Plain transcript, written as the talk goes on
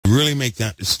really make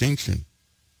that distinction,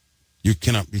 you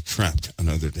cannot be trapped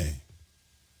another day.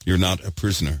 You're not a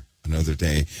prisoner another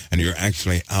day, and you're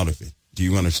actually out of it. Do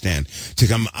you understand? To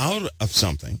come out of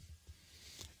something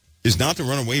is not to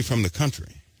run away from the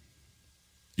country.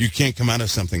 You can't come out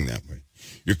of something that way.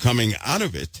 You're coming out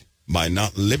of it by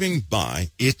not living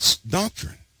by its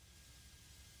doctrine.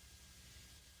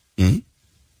 See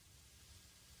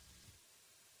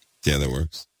how that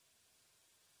works?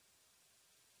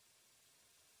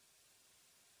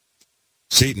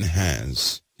 Satan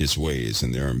has his ways,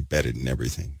 and they're embedded in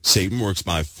everything. Satan works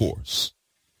by force.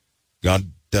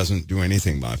 God doesn't do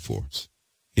anything by force.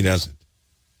 He doesn't.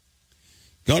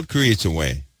 God creates a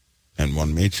way, and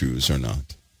one may choose or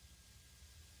not.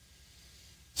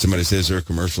 Somebody says there are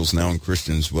commercials now in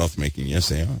Christians wealth making. Yes,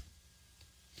 they are.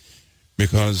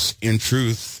 Because in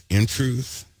truth,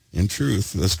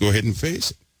 let's go ahead and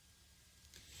face it.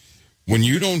 When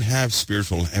you don't have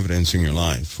spiritual evidence in your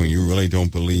life, when you really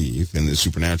don't believe in the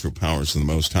supernatural powers of the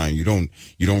Most High, you don't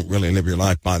really live your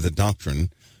life by the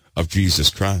doctrine of Jesus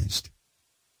Christ.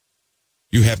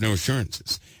 You have no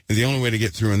assurances. And the only way to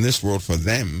get through in this world for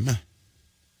them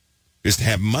is to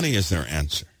have money as their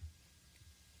answer.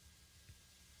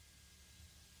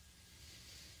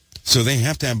 So they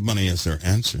have to have money as their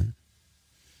answer.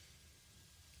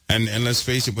 And let's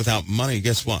face it, without money,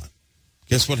 guess what?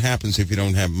 Guess what happens if you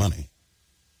don't have money?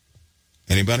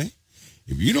 Anybody?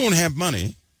 If you don't have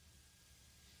money,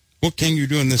 what can you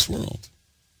do in this world?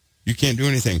 You can't do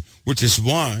anything, which is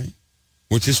why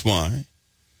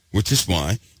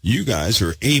you guys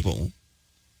are able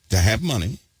to have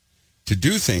money, to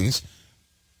do things,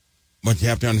 but you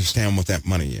have to understand what that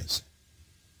money is.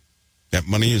 That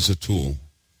money is a tool.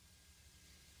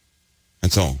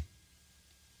 That's all.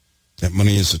 That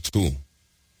money is a tool.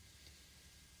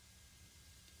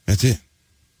 That's it.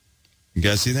 You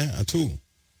guys see that? A tool.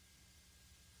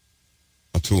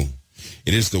 A tool.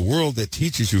 It is the world that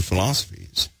teaches you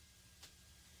philosophies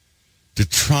to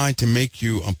try to make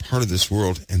you a part of this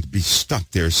world and to be stuck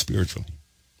there spiritually.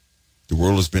 The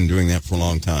world has been doing that for a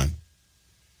long time.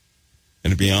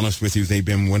 And to be honest with you, they've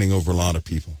been winning over a lot of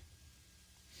people.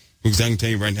 Because I can tell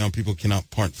you right now, people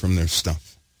cannot part from their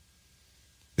stuff.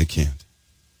 They can't.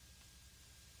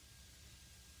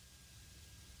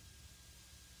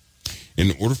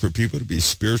 In order for people to be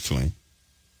spiritually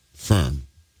firm,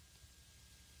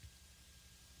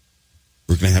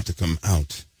 we're going to have to come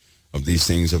out of these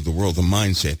things of the world. The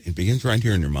mindset, it begins right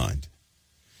here in your mind.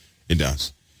 It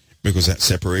does. Because that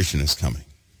separation is coming.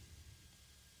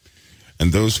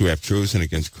 And those who have chosen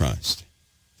against Christ,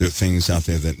 there are things out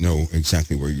there that know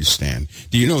exactly where you stand.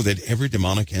 Do you know that every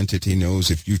demonic entity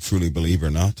knows if you truly believe or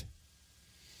not?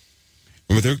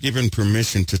 And when they're given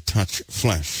permission to touch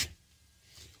flesh,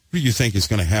 what do you think is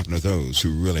going to happen to those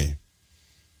who really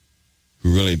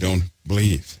don't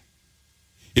believe?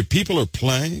 If people are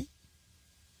playing,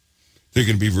 they're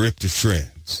going to be ripped to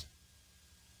shreds.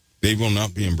 They will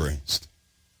not be embraced.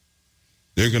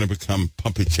 They're going to become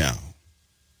puppet chow.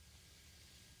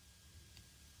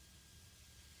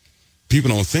 People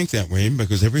don't think that way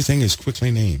because everything is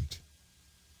quickly named.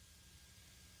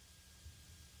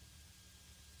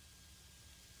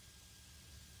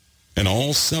 And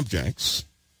all subjects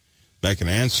that can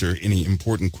answer any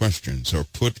important questions are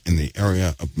put in the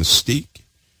area of mystique.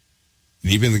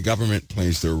 And even the government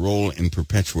plays their role in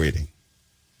perpetuating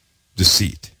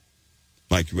deceit,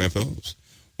 like UFOs.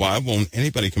 Why won't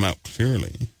anybody come out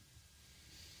clearly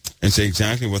and say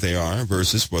exactly what they are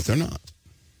versus what they're not?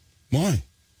 Why?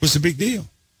 What's the big deal?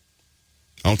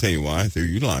 I'll tell you why. They're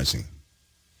utilizing them.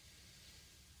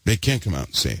 They can't come out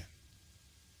and say it.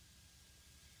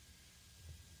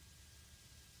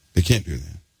 They can't do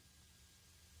that.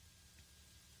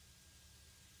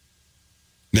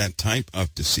 That type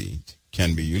of deceit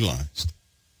can be utilized.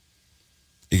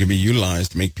 It can be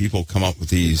utilized to make people come up with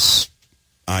these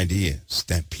ideas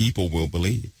that people will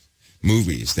believe,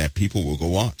 movies that people will go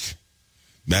watch.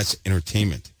 That's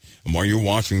entertainment. And while you're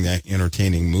watching that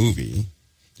entertaining movie,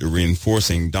 they're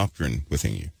reinforcing doctrine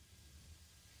within you.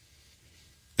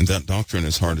 And that doctrine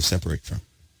is hard to separate from.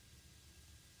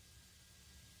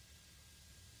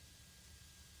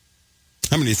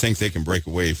 How many think they can break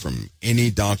away from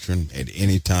any doctrine at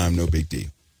any time, no big deal?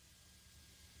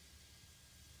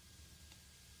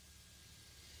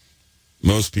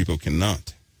 Most people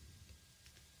cannot.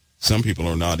 Some people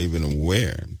are not even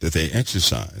aware that they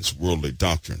exercise worldly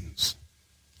doctrines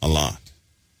a lot.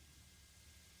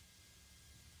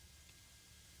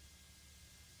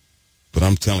 But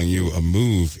I'm telling you, a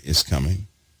move is coming.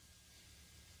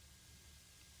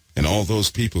 And all those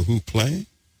people who play,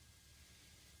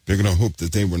 they're going to hope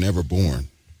that they were never born.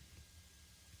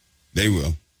 They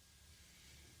will.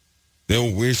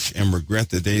 They'll wish and regret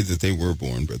the day that they were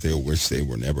born, but they'll wish they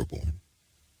were never born.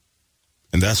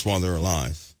 And that's why they're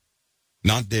alive.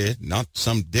 Not dead, not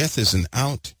some death isn't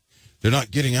out. They're not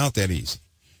getting out that easy.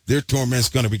 Their torment's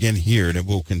going to begin here, and it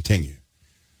will continue.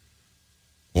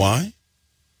 Why?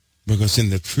 Because in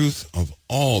the truth of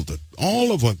all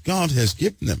of what God has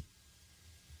given them,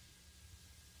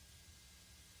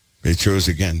 they chose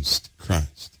against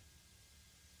Christ.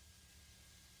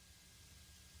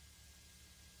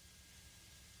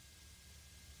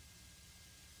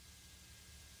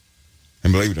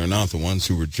 And believe it or not, the ones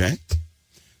who reject,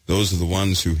 those are the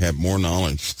ones who have more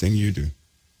knowledge than you do.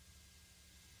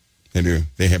 They do.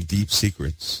 They have deep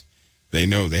secrets. They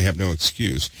know they have no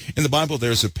excuse. In the Bible,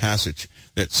 there's a passage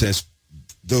that says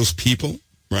those people,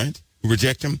 right, who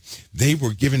reject him, they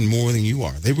were given more than you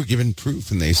are. They were given proof,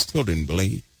 and they still didn't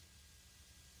believe.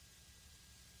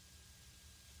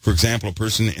 For example, a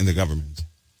person in the government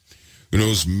who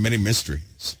knows many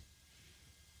mysteries,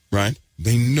 right?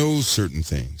 They know certain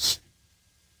things,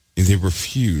 and they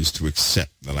refuse to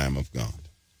accept the Lamb of God.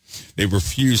 They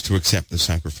refuse to accept the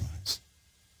sacrifice.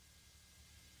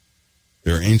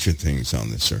 There are ancient things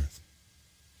on this earth.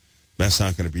 That's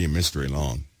not going to be a mystery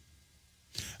long.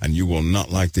 And you will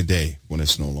not like the day when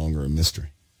it's no longer a mystery.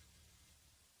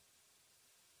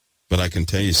 But I can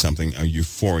tell you something, a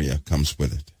euphoria comes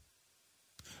with it.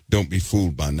 Don't be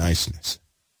fooled by niceness.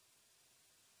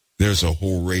 There's a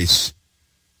whole race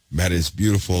that is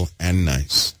beautiful and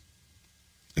nice.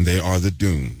 And they are the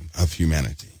doom of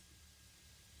humanity.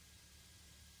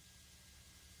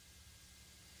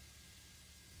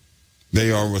 They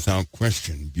are without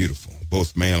question beautiful,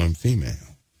 both male and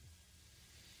female.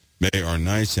 They are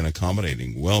nice and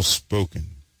accommodating, well-spoken,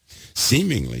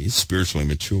 seemingly spiritually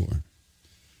mature,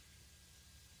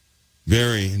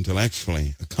 very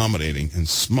intellectually accommodating and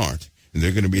smart, and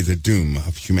they're going to be the doom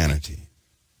of humanity.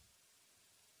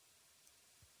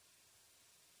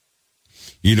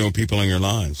 You know people in your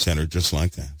lives that are just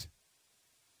like that.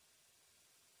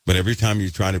 But every time you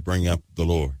try to bring up the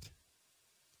Lord,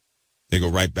 they go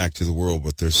right back to the world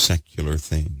with their secular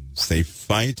things. They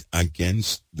fight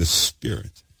against the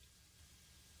Spirit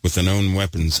with the known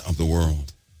weapons of the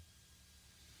world.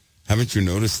 Haven't you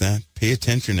noticed that? Pay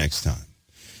attention next time.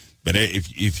 But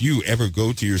if you ever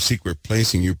go to your secret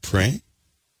place and you pray,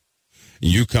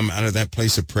 and you come out of that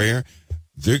place of prayer,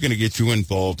 they're going to get you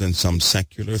involved in some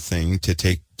secular thing to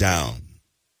take down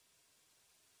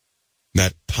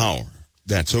that power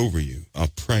that's over you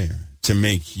of prayer, to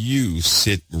make you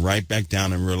sit right back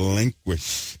down and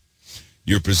relinquish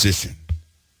your position.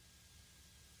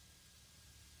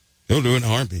 They'll do it in a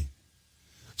heartbeat,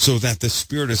 so that the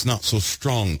Spirit is not so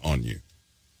strong on you.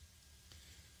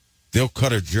 They'll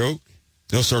cut a joke.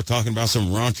 They'll start talking about some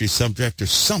raunchy subject or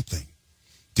something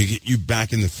to get you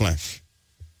back in the flesh.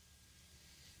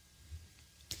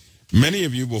 Many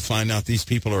of you will find out these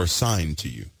people are assigned to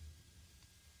you.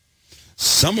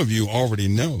 Some of you already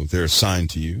know they're assigned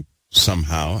to you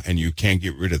somehow, and you can't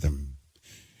get rid of them.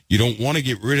 You don't want to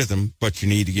get rid of them, but you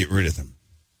need to get rid of them.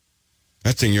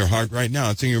 That's in your heart right now.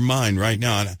 It's in your mind right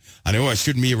now. I know I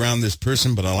shouldn't be around this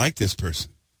person, but I like this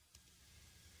person.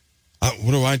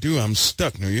 What do? I'm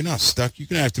stuck. No, you're not stuck. You're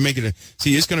going to have to make it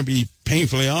see, it's going to be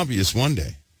painfully obvious one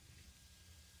day.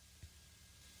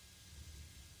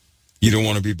 You don't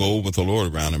want to be bold with the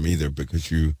Lord around them either,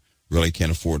 because you really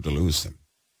can't afford to lose them.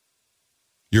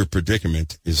 Your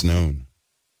predicament is known.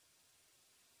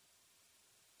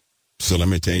 So let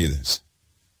me tell you this.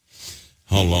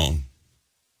 How long?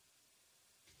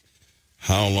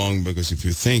 How long? Because if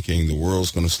you're thinking the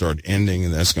world's going to start ending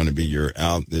and that's going to be your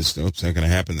out, it's not going to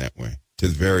happen that way. To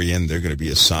the very end, they're going to be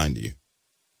assigned to you.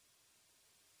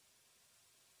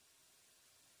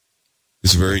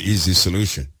 It's a very easy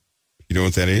solution. You know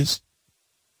what that is?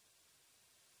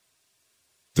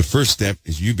 The first step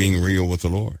is you being real with the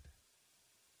Lord.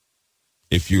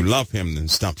 If you love him, then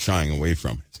stop shying away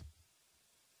from it.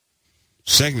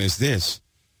 Second is this.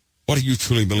 What do you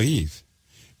truly believe?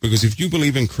 Because if you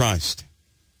believe in Christ,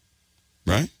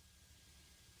 right,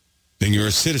 then you're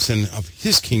a citizen of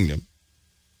his kingdom.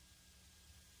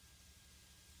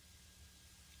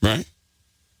 Right?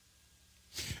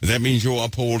 That means you'll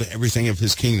uphold everything of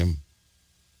his kingdom.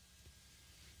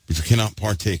 But you cannot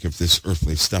partake of this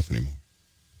earthly stuff anymore.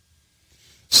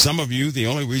 Some of you, the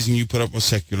only reason you put up with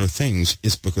secular things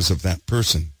is because of that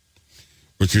person.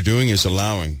 What you're doing is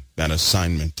allowing that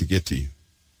assignment to get to you.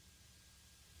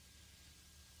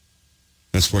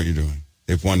 That's what you're doing.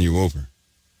 They've won you over.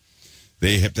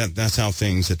 That's how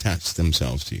things attach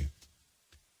themselves to you.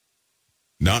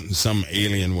 Not in some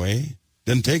alien way.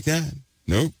 Doesn't take that.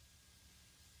 Nope.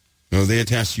 No, they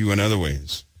attach to you in other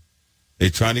ways. They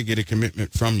try to get a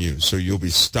commitment from you, so you'll be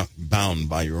stuck, bound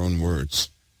by your own words.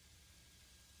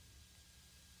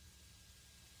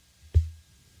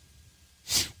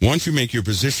 Once you make your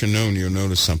position known, you'll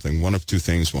notice something. One of two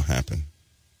things will happen.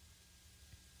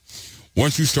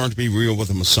 Once you start to be real with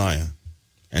the Messiah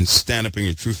and stand up in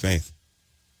your true faith,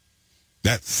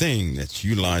 that thing that's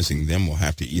utilizing them will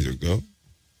have to either go,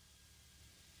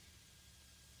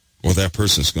 or that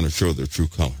person's going to show their true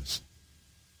colors.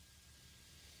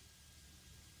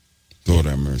 Lord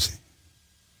have mercy.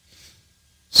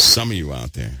 Some of you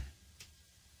out there,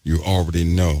 you already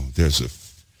know there's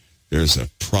a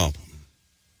problem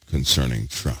concerning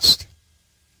trust.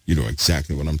 You know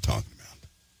exactly what I'm talking about.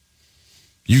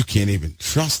 You can't even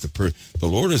trust the person. The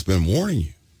Lord has been warning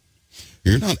you.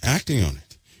 You're not acting on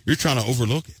it. You're trying to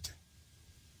overlook it.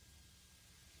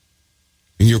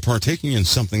 And you're partaking in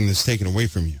something that's taken away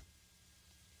from you.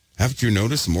 Haven't you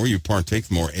noticed the more you partake,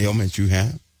 the more ailments you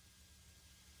have?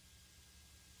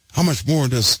 How much more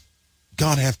does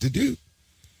God have to do?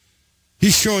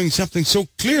 He's showing something so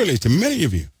clearly to many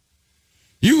of you.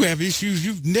 You have issues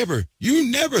you never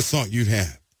thought you'd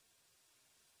have.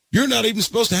 You're not even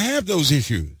supposed to have those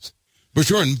issues, but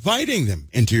you're inviting them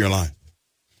into your life.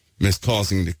 And it's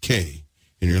causing decay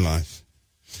in your life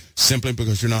simply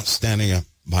because you're not standing up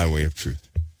by way of truth.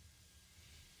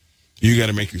 You got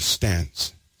to make your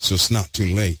stance so it's not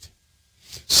too late.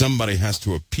 Somebody has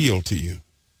to appeal to you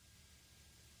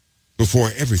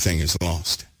before everything is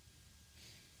lost.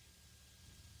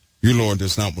 Your Lord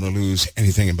does not want to lose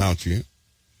anything about you,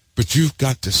 but you've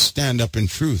got to stand up in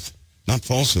truth, not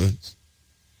falsehoods.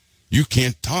 You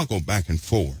can't toggle back and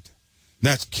forward.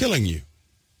 That's killing you.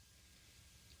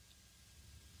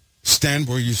 Stand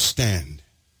where you stand.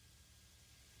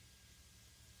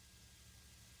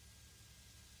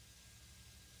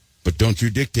 But don't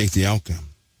you dictate the outcome.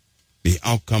 The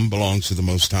outcome belongs to the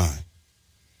Most High.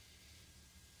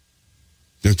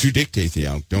 Don't you dictate the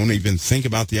outcome. Don't even think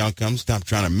about the outcome. Stop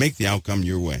trying to make the outcome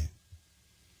your way.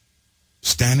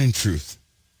 Stand in truth.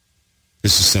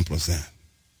 It's as simple as that.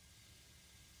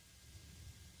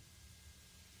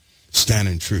 Stand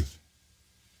in truth.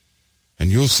 And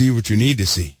you'll see what you need to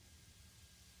see.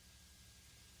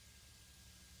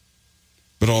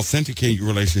 But authenticate your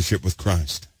relationship with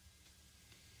Christ.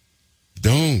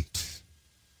 Don't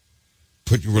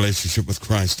put your relationship with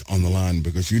Christ on the line,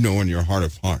 because you know in your heart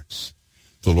of hearts,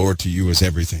 the Lord to you is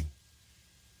everything.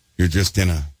 You're just in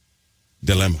a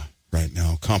dilemma right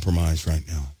now, compromise right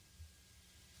now.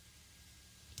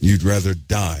 You'd rather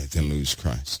die than lose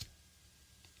Christ.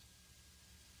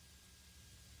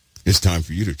 It's time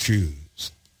for you to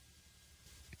choose.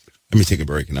 Let me take a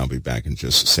break, and I'll be back in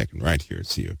just a second right here at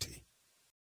COT.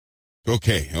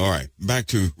 Okay, all right, back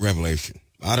to Revelation.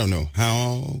 I don't know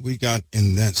how we got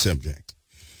in that subject.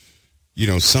 You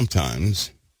know, sometimes,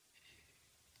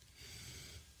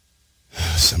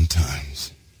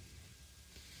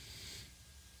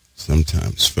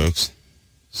 folks,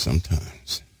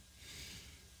 sometimes.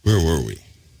 Where were we?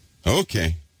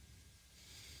 Okay.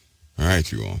 All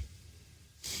right, you all.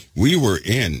 We were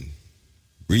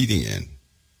reading in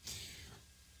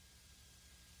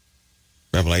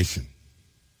Revelation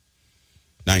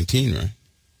 19, right?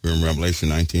 We're in Revelation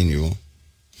 19, you all.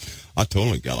 I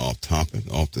totally got off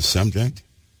topic, off the subject.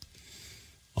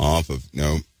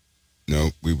 No,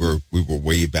 we were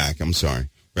way back. I'm sorry.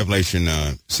 Revelation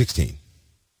 16.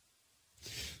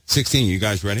 16, you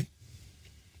guys ready?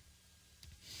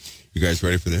 You guys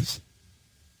ready for this?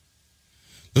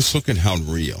 Let's look at how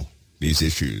real these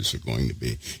issues are going to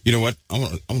be. You know what? I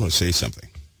want to say something.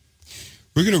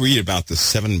 We're going to read about the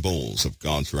 7 bowls of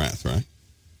God's wrath, right?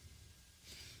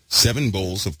 7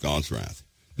 bowls of God's wrath.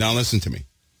 Now listen to me.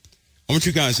 I want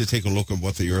you guys to take a look at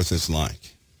what the earth is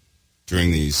like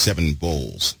during these 7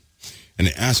 bowls and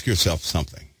ask yourself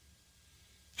something.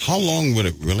 How long would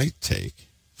it really take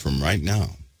from right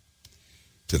now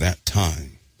to that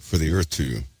time for the earth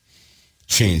to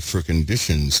change, for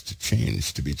conditions to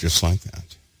change, to be just like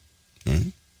that? All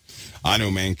right? I know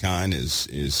mankind is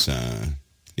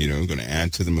going to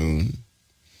add to the moon.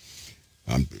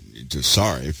 I'm just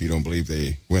sorry if you don't believe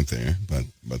they went there,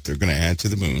 but they're going to add to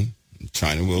the moon.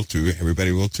 China will too.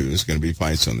 Everybody will too. There's going to be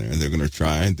fights on there. They're going to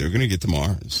try. They're going to get to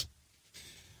Mars.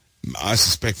 I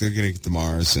suspect they're going to get to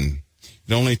Mars, and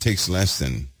it only takes less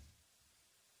than,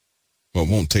 well, it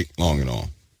won't take long at all,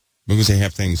 because they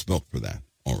have things built for that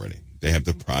already. They have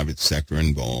the private sector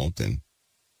involved, and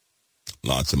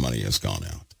lots of money has gone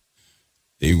out.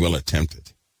 They will attempt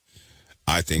it.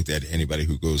 I think that anybody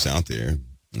who goes out there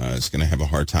is going to have a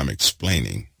hard time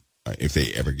explaining if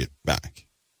they ever get back.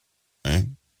 Right?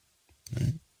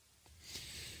 Right?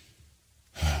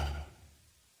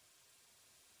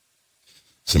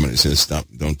 Somebody says, stop,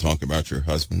 don't talk about your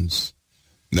husbands.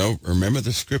 No, remember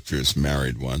the scriptures,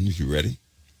 married ones. You ready?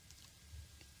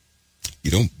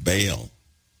 You don't bail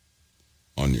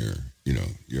on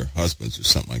your husbands or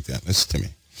something like that. Listen to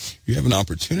me. You have an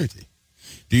opportunity.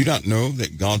 Do you not know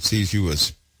that God sees you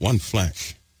as one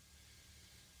flesh?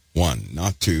 One,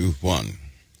 not two, one.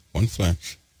 One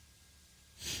flesh.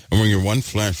 And when you're one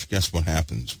flesh, guess what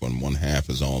happens when one half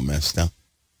is all messed up?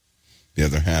 The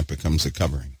other half becomes a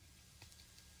covering.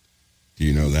 Do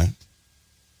you know that?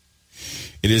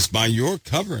 It is by your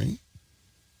covering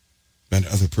that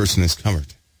other person is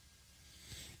covered.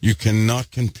 You cannot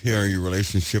compare your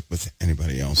relationship with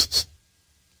anybody else's.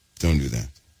 Don't do that.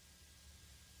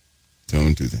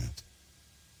 Don't do that.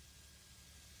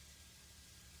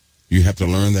 You have to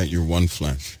learn that you're one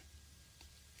flesh,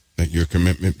 that your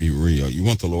commitment be real. You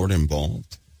want the Lord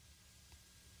involved?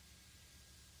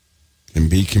 And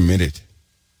be committed.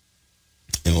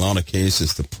 In a lot of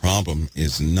cases, the problem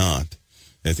is not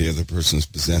that the other person is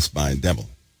possessed by a devil.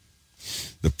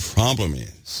 The problem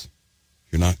is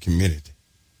you're not committed.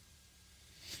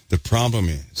 The problem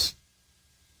is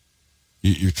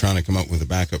you're trying to come up with a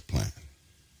backup plan.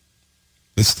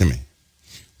 Listen to me.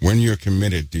 When you're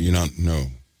committed, do you not know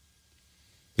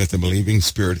that the believing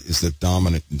spirit is the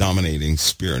dominating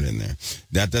spirit in there?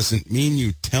 That doesn't mean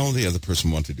you tell the other person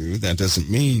what to do. That doesn't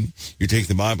mean you take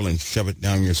the Bible and shove it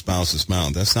down your spouse's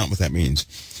mouth. That's not what that means.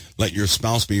 Let your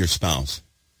spouse be your spouse.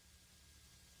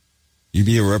 You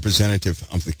be a representative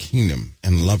of the kingdom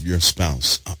and love your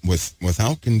spouse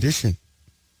without condition.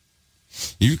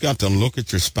 You've got to look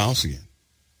at your spouse again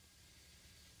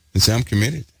and say, I'm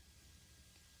committed.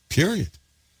 Period.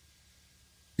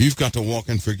 You've got to walk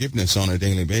in forgiveness on a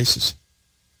daily basis.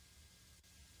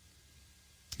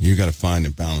 You've got to find a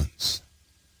balance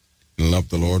and love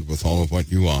the Lord with all of what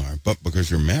you are. But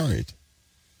because you're married,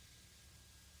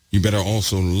 you better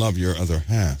also love your other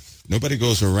half. Nobody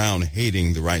goes around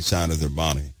hating the right side of their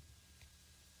body.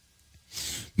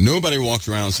 Nobody walks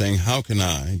around saying, how can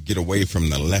I get away from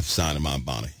the left side of my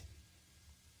body?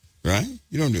 Right?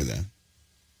 You don't do that.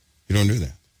 You don't do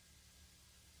that.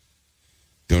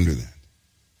 Don't do that.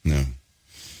 No.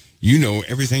 You know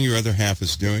everything your other half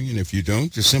is doing, and if you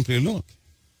don't, just simply look.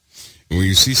 And when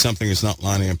you see something that's not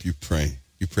lining up, you pray.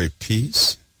 You pray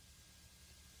peace.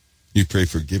 You pray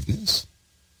forgiveness.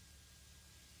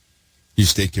 You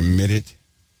stay committed.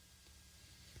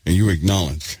 And you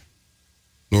acknowledge,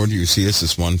 Lord, you see us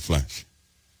as one flesh.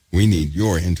 We need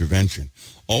your intervention.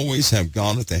 Always have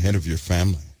God at the head of your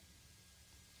family.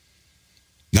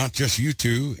 Not just you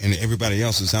two and everybody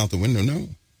else is out the window, no.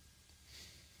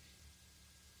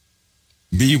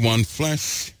 Be one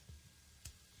flesh,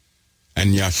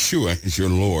 and Yeshua is your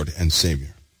Lord and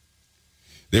Savior.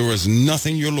 There is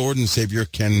nothing your Lord and Savior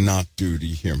cannot do. Do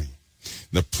you hear me?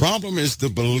 The problem is the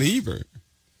believer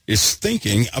is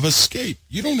thinking of escape.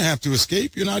 You don't have to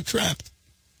escape. You're not trapped.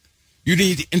 You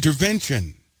need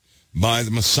intervention by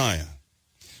the Messiah,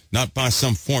 not by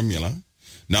some formula,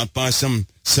 not by some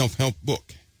self-help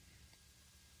book.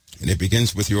 And it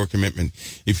begins with your commitment.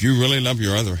 If you really love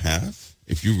your other half,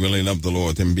 if you really love the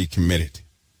Lord, then be committed.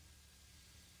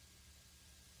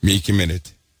 Be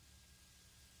committed.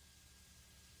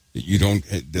 You don't,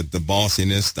 the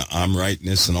bossiness, the I'm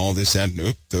rightness and all this, that,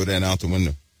 nope, throw that out the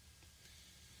window.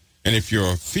 And if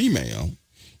you're a female,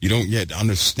 you don't yet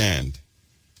understand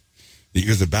that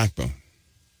you're the backbone.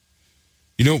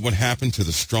 You know what happened to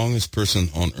the strongest person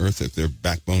on earth if their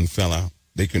backbone fell out?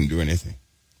 They couldn't do anything.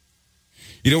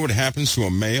 You know what happens to a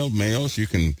male? Males, you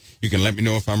can let me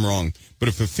know if I'm wrong. But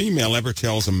if a female ever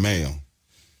tells a male,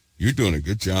 you're doing a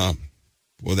good job,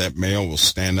 well, that male will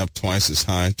stand up twice as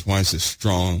high, twice as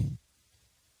strong.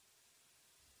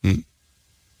 And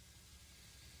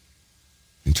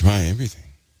try everything.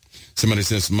 Somebody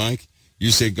says, Mike, you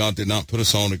say God did not put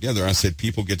us all together. I said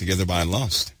people get together by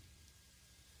lust.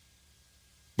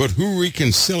 But who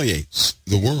reconciliates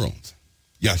the world?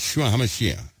 Yeshua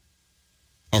HaMashiach.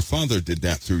 Our Father did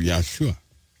that through Yeshua.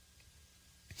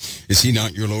 Is he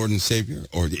not your Lord and Savior?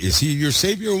 Or is he your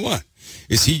Savior or what?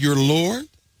 Is he your Lord?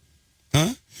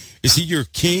 Huh? Is he your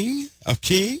King of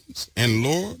kings and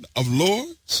Lord of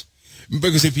lords?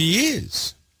 Because if he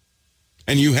is,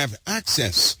 and you have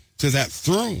access to that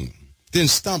throne, then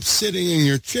stop sitting in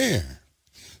your chair.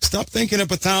 Stop thinking up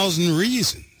 1,000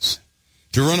 reasons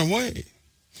to run away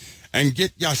and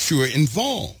get Yeshua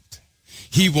involved.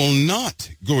 He will not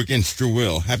go against your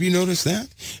will. Have you noticed that?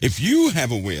 If you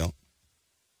have a will,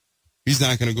 he's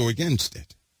not going to go against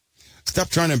it. Stop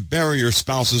trying to bury your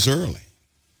spouses early.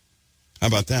 How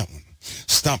about that one?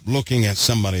 Stop looking at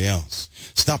somebody else.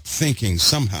 Stop thinking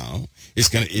somehow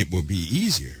it will be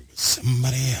easier with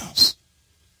somebody else.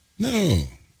 No.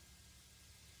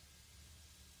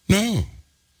 No.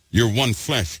 You're one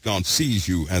flesh. God sees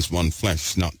you as one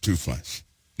flesh, not two flesh.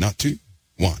 Not two,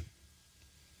 one.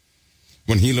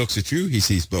 When he looks at you, he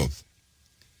sees both.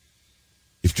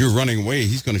 If you're running away,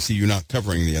 he's going to see you not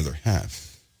covering the other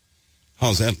half.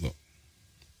 How's that look?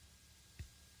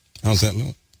 How's that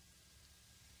look?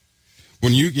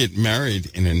 When you get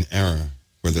married in an era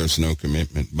where there's no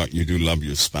commitment, but you do love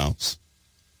your spouse,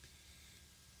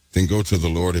 then go to the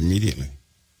Lord immediately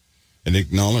and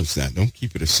acknowledge that. Don't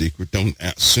keep it a secret. Don't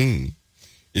assume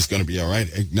it's going to be all right.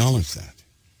 Acknowledge that.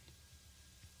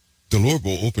 The Lord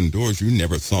will open doors you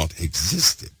never thought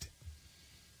existed.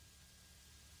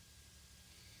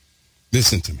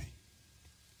 Listen to me.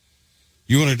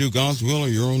 You want to do God's will or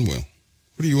your own will?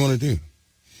 What do you want to do?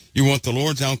 You want the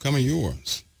Lord's outcome or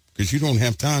yours? Because you don't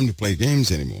have time to play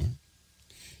games anymore.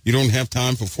 You don't have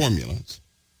time for formulas.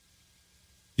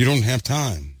 You don't have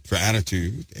time for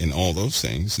attitude and all those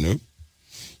things. Nope.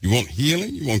 You want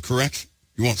healing. You want correction.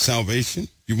 You want salvation.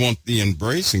 You want the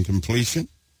embrace and completion.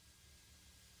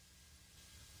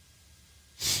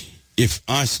 If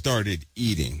I started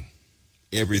eating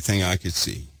everything I could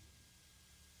see,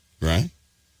 right?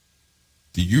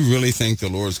 Do you really think the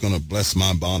Lord's going to bless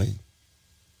my body?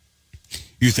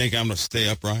 You think I'm going to stay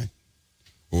upright?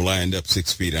 Or will I end up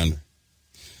 6 feet under?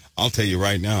 I'll tell you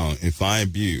right now, if I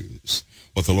abuse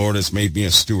what the Lord has made me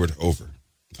a steward over,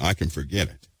 I can forget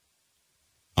it.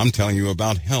 I'm telling you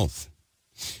about health.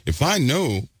 If I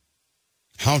know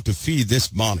how to feed this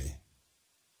body,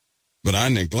 but I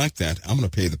neglect that, I'm going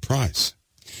to pay the price.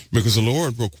 Because the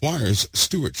Lord requires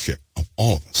stewardship of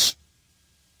all of us.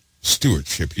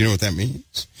 Stewardship, you know what that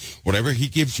means? Whatever he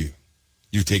gives you,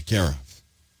 you take care of.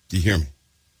 Do you hear me?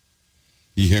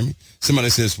 You hear me? Somebody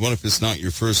says, what if it's not your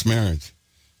first marriage?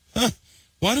 Huh?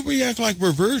 Why do we act like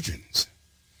we're virgins?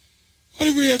 Why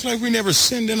do we act like we never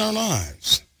sinned in our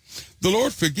lives? The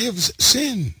Lord forgives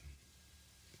sin.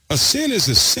 A sin is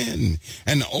a sin,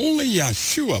 and only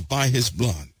Yeshua by his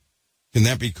blood can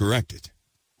that be corrected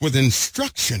with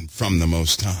instruction from the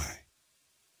Most High.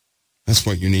 That's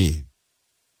what you need.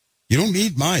 You don't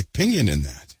need my opinion in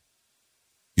that.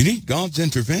 You need God's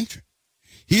intervention.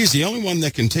 He is the only one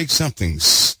that can take something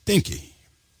stinky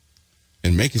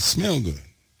and make it smell good,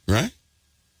 right?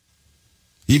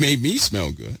 He made me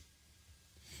smell good.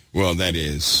 Well, that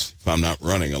is, if I'm not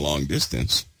running a long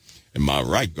distance and my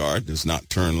right guard does not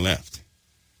turn left.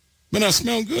 But I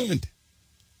smell good.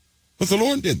 But the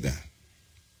Lord did that.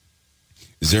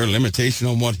 Is there a limitation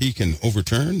on what he can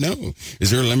overturn? No.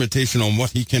 Is there a limitation on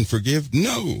what he can forgive?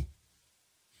 No.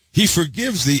 He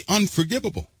forgives the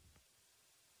unforgivable.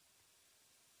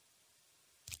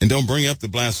 And don't bring up the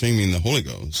blaspheming the Holy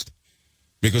Ghost,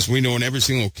 because we know in every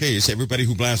single case, everybody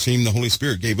who blasphemed the Holy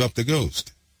Spirit gave up the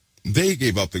ghost. They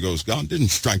gave up the ghost. God didn't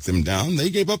strike them down. They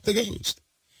gave up the ghost.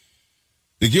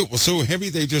 The guilt was so heavy,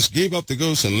 they just gave up the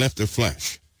ghost and left their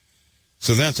flesh.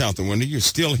 So that's out the window. You're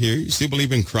still here. You still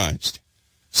believe in Christ.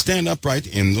 Stand upright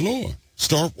in the Lord.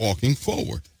 Start walking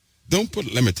forward. Don't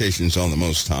put limitations on the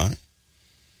Most High.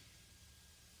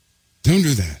 Don't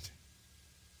do that.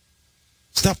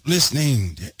 Stop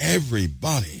listening to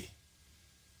everybody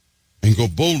and go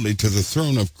boldly to the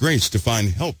throne of grace to find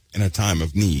help in a time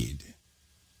of need.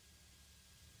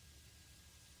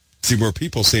 See, where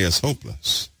people say it's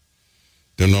hopeless,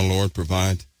 didn't the Lord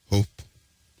provide hope?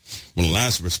 When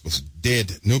Lazarus was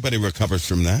dead, nobody recovers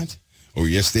from that. Oh,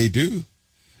 yes, they do.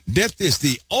 Death is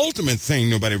the ultimate thing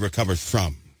nobody recovers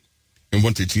from. And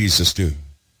what did Jesus do?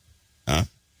 Huh?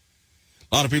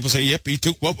 A lot of people say, yep, he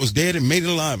took what was dead and made it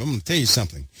alive. I'm going to tell you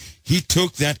something. He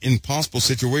took that impossible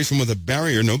situation with a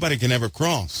barrier nobody can ever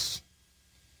cross,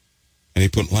 and he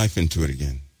put life into it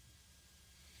again.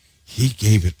 He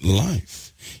gave it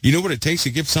life. You know what it takes to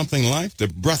give something life? The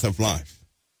breath of life.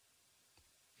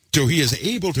 So he is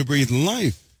able to breathe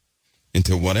life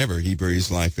into whatever he breathes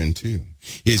life into.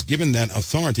 He is given that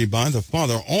authority by the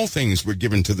Father. All things were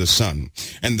given to the Son,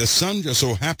 and the Son just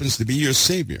so happens to be your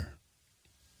Savior.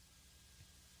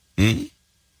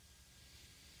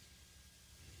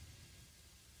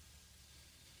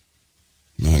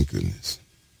 My goodness.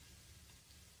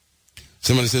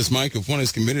 Somebody says, Mike, if one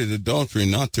has committed adultery,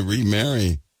 not to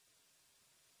remarry,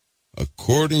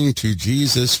 according to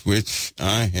Jesus, which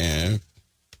I have.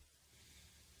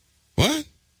 What?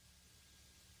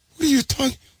 What are you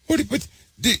talking?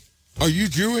 Are you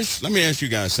Jewish? Let me ask you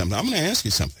guys something. I'm going to ask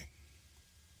you something.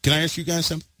 Can I ask you guys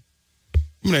something?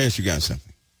 I'm going to ask you guys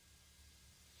something.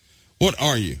 What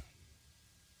are you?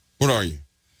 What are you?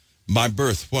 By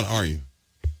birth, what are you?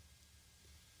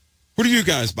 What are you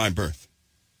guys by birth?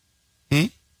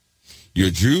 You're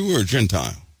Jew or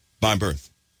Gentile by birth?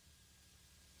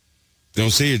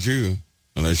 Don't say a Jew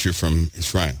unless you're from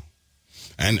Israel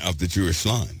and of the Jewish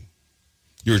line.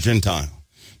 You're a Gentile,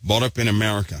 brought up in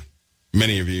America,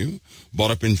 many of you,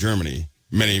 brought up in Germany,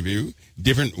 many of you,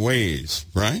 different ways,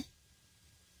 right?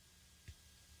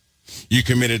 You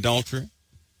commit adultery,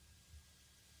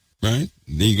 right?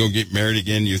 Then you go get married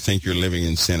again, you think you're living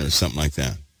in sin or something like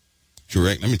that.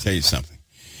 Correct? Let me tell you something.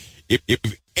 If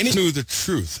any knew the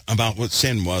truth about what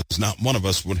sin was, not one of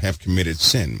us would have committed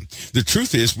sin. The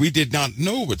truth is we did not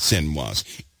know what sin was.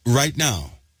 Right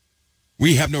now,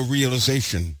 we have no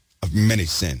realization of many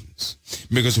sins.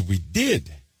 Because if we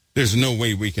did, there's no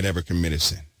way we could ever commit a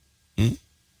sin.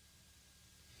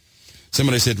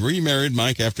 Somebody said, remarried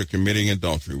Mike after committing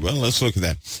adultery. Well, let's look at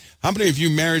that. How many of you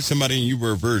married somebody and you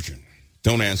were a virgin?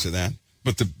 Don't answer that.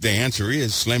 But the answer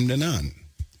is slim to none.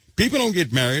 People don't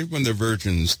get married when they're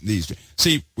virgins.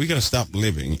 See, we got to stop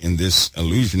living in this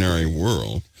illusionary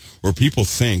world where people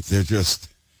think they're just,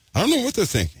 I don't know what they're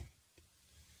thinking.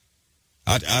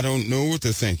 I don't know what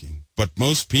they're thinking. But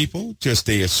most people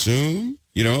they assume,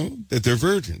 that they're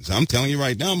virgins. I'm telling you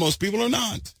right now, most people are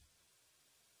not.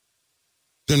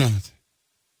 They're not.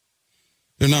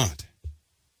 They're not.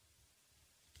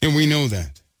 And we know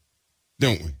that,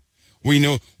 don't we? We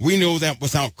know that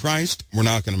without Christ, we're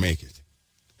not going to make it.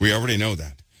 We already know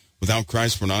that. Without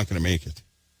Christ, we're not going to make it.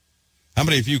 How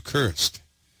many of you cursed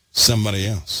somebody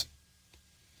else?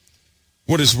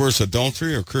 What is worse,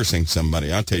 adultery or cursing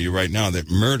somebody? I'll tell you right now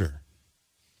that murder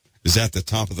is at the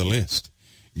top of the list.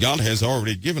 God has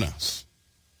already given us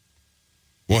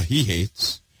what he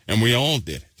hates, and we all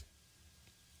did it.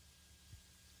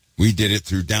 We did it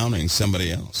through downing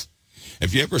somebody else.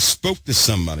 If you ever spoke to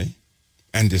somebody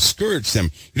and discouraged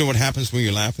them, you know what happens when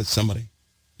you laugh at somebody?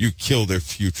 You kill their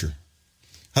future.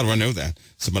 How do I know that?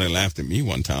 Somebody laughed at me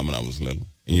one time when I was little.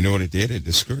 And you know what it did? It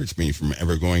discouraged me from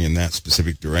ever going in that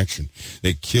specific direction.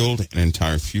 They killed an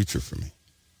entire future for me.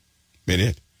 They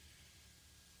did.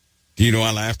 Do you know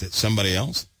I laughed at somebody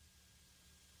else?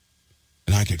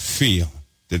 And I could feel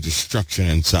the destruction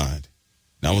inside.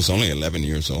 And I was only 11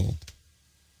 years old.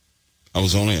 I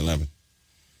was only 11.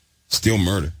 Still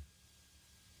murder.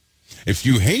 If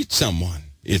you hate someone,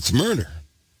 it's murder.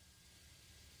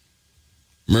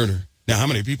 Murder. Now, how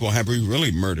many people have we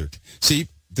really murdered? See,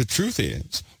 the truth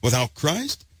is, without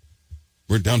Christ,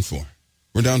 we're done for.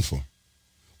 We're done for.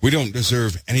 We don't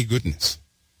deserve any goodness.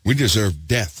 We deserve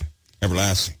death,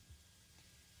 everlasting.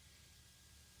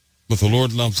 But the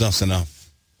Lord loves us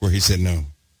enough where he said, no,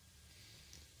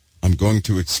 I'm going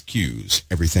to excuse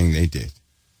everything they did.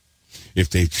 If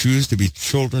they choose to be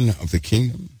children of the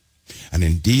kingdom, and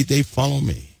indeed they follow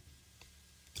me,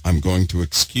 I'm going to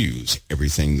excuse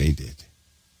everything they did.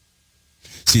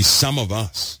 See, some of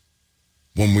us,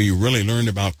 when we really learned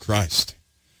about Christ,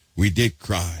 we did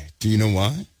cry. Do you know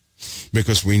why?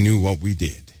 Because we knew what we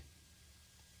did.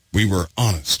 We were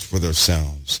honest with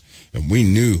ourselves, and we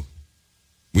knew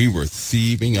we were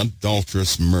thieving,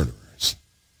 adulterous murderers.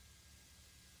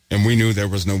 And we knew there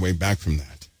was no way back from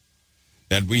that.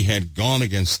 That we had gone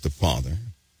against the Father.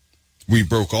 We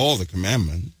broke all the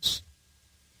commandments.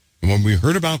 And when we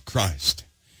heard about Christ,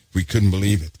 we couldn't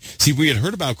believe it. See, we had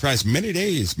heard about Christ many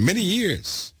days, many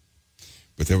years.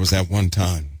 But there was that one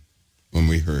time when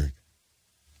we heard.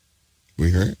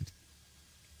 We heard.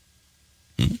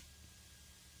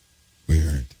 We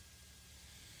heard.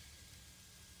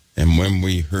 And when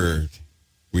we heard,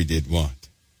 we did what?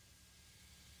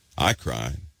 I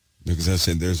cried because I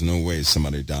said, there's no way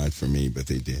somebody died for me, but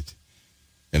they did.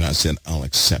 And I said, I'll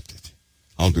accept it.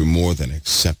 I'll do more than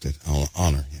accept it. I'll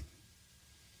honor him.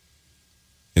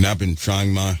 And I've been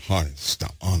trying my hardest to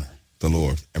honor the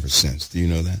Lord ever since. Do you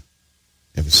know that?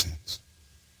 Ever since.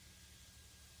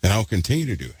 And I'll continue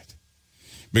to do it.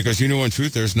 Because you know, in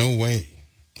truth, there's no way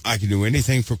I can do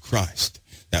anything for Christ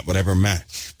that would ever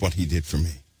match what he did for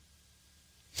me.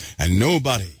 And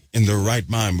nobody in their right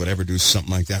mind would ever do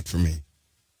something like that for me.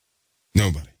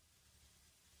 Nobody.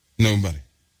 Nobody.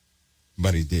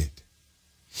 But he did.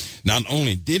 Not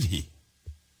only did he,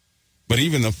 but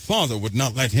even the Father would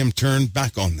not let him turn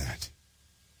back on that.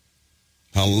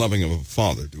 How loving of a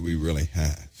Father do we really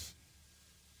have?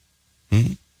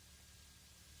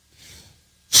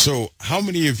 So how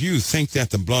many of you think that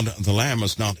the blood of the Lamb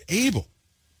is not able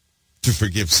to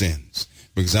forgive sins?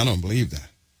 Because I don't believe that.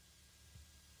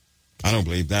 I don't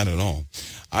believe that at all.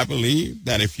 I believe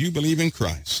that if you believe in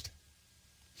Christ,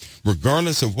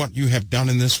 regardless of what you have done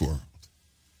in this world,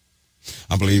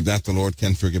 I believe that the Lord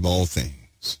can forgive all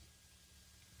things.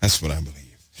 That's what I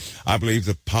believe. I believe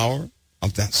the power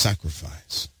of that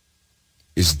sacrifice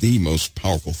is the most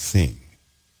powerful thing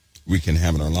we can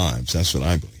have in our lives. That's what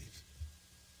I believe.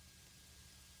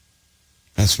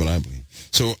 That's what I believe.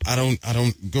 So I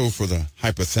don't go for the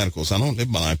hypotheticals. I don't live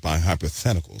my life by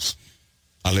hypotheticals.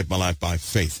 I live my life by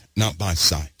faith, not by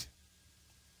sight.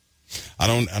 I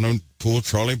don't pull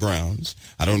Charlie Brown's.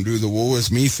 I don't do the woe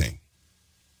is me thing.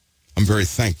 I'm very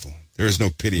thankful. There is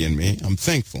no pity in me. I'm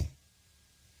thankful.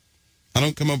 I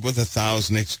don't come up with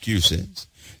 1,000 excuses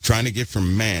trying to get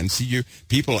from man. See, you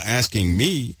people asking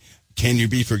me, can you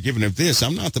be forgiven of this?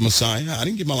 I'm not the Messiah. I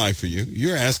didn't give my life for you.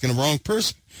 You're asking the wrong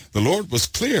person. The Lord was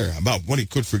clear about what he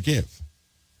could forgive.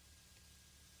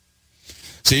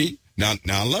 See, now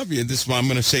I love you. This is why I'm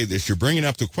going to say this. You're bringing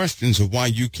up the questions of why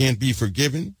you can't be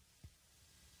forgiven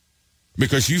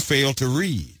because you failed to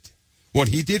read what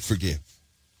he did forgive.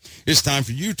 It's time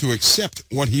for you to accept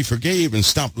what he forgave and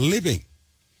stop living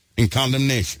in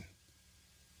condemnation.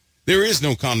 There is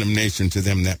no condemnation to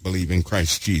them that believe in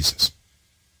Christ Jesus,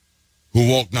 who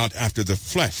walk not after the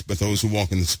flesh, but those who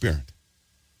walk in the Spirit.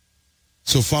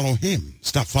 So follow him.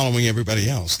 Stop following everybody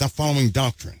else. Stop following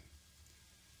doctrine.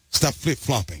 Stop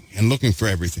flip-flopping and looking for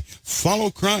everything.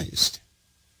 Follow Christ.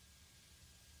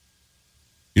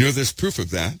 You know, there's proof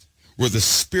of that. Where the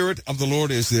Spirit of the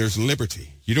Lord is, there's liberty.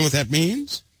 You know what that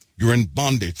means? You're in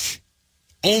bondage.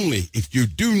 Only if you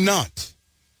do not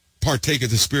partake of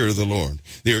the Spirit of the Lord.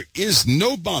 There is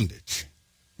no bondage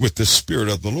with the Spirit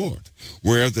of the Lord.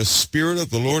 Where the Spirit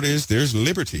of the Lord is, there's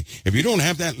liberty. If you don't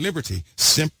have that liberty,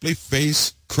 simply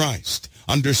face Christ.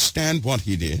 Understand what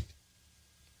he did.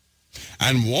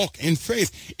 And walk in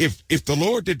faith. If the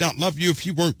Lord did not love you, if he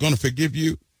weren't going to forgive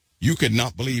you, you could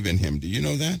not believe in him. Do you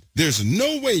know that? There's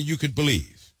no way you could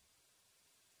believe.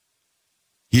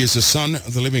 He is the Son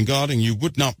of the living God, and you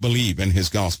would not believe in his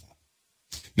gospel.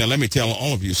 Now, let me tell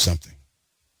all of you something.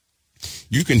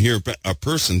 You can hear a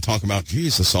person talk about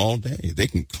Jesus all day. They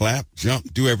can clap,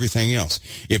 jump, do everything else.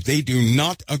 If they do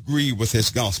not agree with his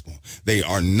gospel, they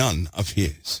are none of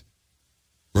his.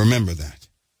 Remember that.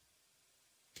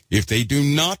 If they do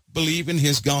not believe in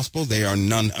his gospel, they are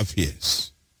none of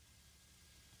his.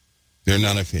 They're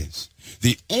none of his.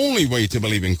 The only way to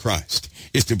believe in Christ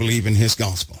is to believe in his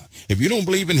gospel. If you don't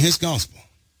believe in his gospel,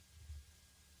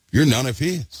 you're none of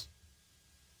his.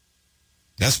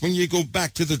 That's when you go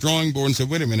back to the drawing board and say,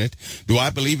 wait a minute, do I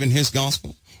believe in his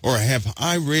gospel? Or have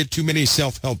I read too many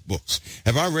self-help books?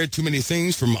 Have I read too many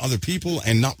things from other people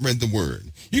and not read the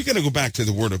word? You're going to go back to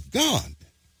the word of God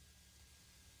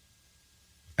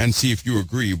and see if you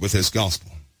agree with his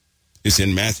gospel. It's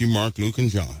in Matthew, Mark, Luke,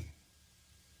 and John.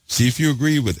 See if you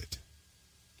agree with it.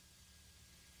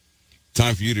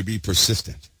 Time for you to be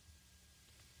persistent.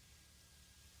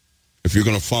 If you're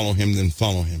going to follow him, then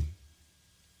follow him.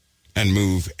 And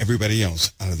move everybody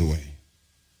else out of the way.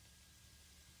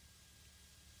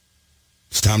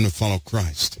 It's time to follow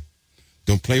Christ.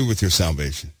 Don't play with your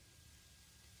salvation.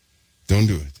 Don't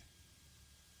do it.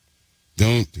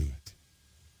 Don't do it.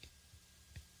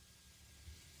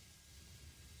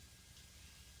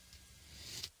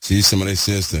 See, somebody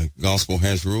says the gospel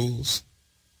has rules.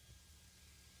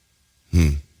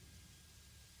 You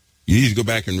need to go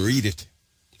back and read it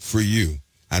for you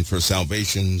and for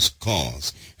salvation's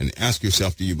cause. And ask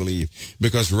yourself, do you believe?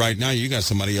 Because right now you got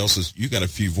somebody else's, you got a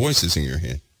few voices in your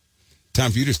head.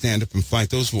 Time for you to stand up and fight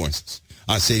those voices.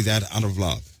 I say that out of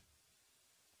love.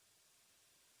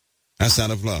 That's out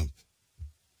of love.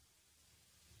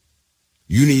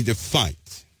 You need to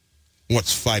fight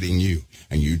what's fighting you.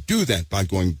 And you do that by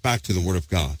going back to the Word of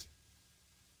God.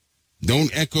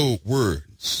 Don't echo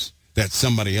words that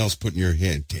somebody else put in your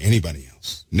head to anybody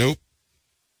else. Nope.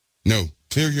 No.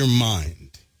 Clear your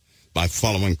mind by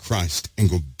following Christ and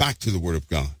go back to the Word of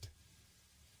God.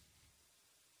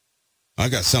 I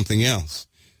got something else.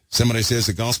 Somebody says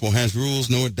the gospel has rules.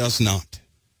 No, it does not.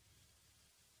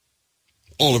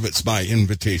 All of it's by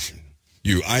invitation.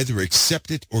 You either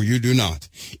accept it or you do not.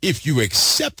 If you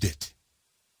accept it,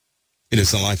 it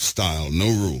is a lifestyle, no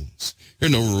rules. There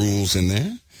are no rules in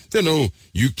there. There are no,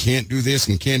 you can't do this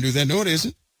and can't do that. No, it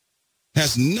isn't. It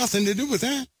has nothing to do with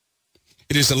that.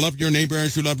 It is to love your neighbor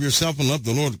as you love yourself and love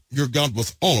the Lord your God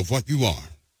with all of what you are.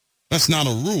 That's not a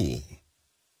rule.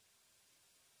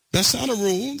 That's not a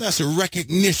rule. That's a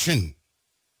recognition.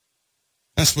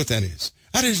 That's what that is.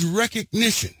 That is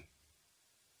recognition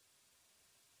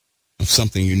of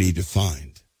something you need to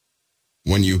find.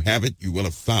 When you have it, you will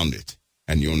have found it,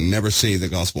 and you'll never say the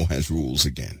gospel has rules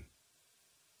again.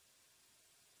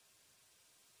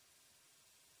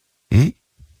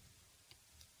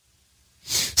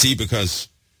 See, because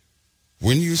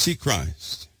when you see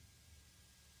Christ,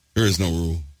 there is no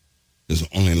rule. There's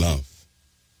only love.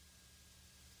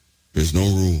 There's no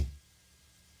rule.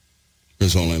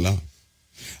 There's only love.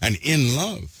 And in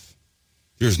love,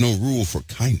 there's no rule for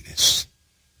kindness.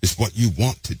 It's what you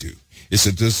want to do. It's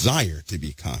a desire to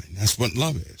be kind. That's what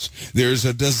love is. There's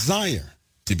a desire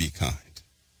to be kind.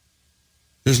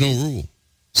 There's no rule.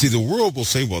 See, the world will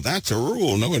say, well, that's a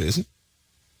rule. No, it isn't.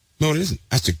 No, it isn't.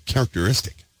 That's a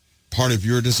characteristic, part of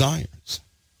your desires.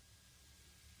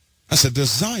 That's a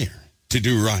desire to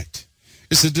do right.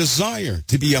 It's a desire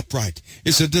to be upright.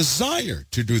 It's a desire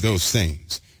to do those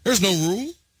things. There's no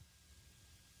rule.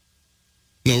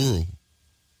 No rule.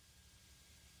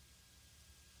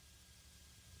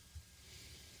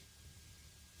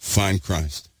 Find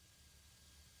Christ.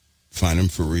 Find him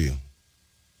for real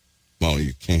while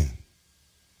you can.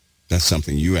 That's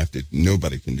something you have to,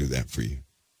 nobody can do that for you.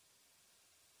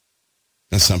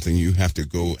 That's something you have to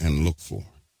go and look for.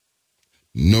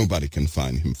 Nobody can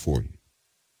find him for you.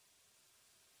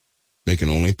 They can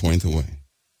only point the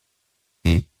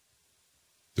way.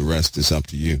 The rest is up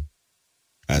to you,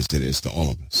 as it is to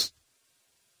all of us.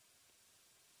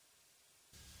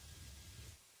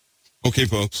 Okay,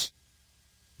 folks.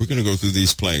 We're going to go through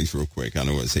these plagues real quick. I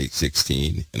know it's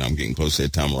 8:16, and I'm getting close to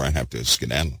that time where I have to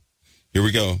skedaddle. Here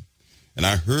we go. And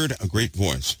I heard a great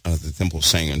voice out of the temple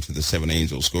saying unto the seven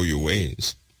angels, go your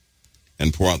ways,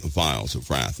 and pour out the vials of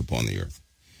wrath upon the earth.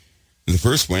 And the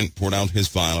first went, poured out his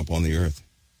vial upon the earth,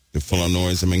 to fill a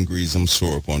noisome and grievous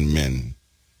sore upon men,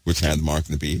 which had the mark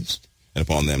of the beast, and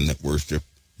upon them that worship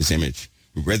his image.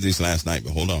 We read these last night,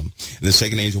 but hold on. And the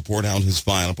second angel poured out his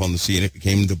vial upon the sea, and it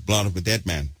became the blood of a dead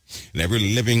man. And every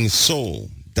living soul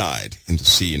died in the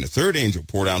sea. And the third angel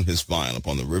poured out his vial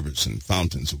upon the rivers and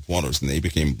fountains of waters, and they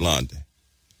became blood.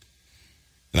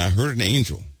 And I heard an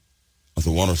angel of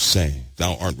the waters say,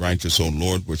 thou art righteous, O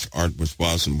Lord, which art, which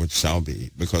was, and which shall be,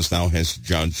 because thou hast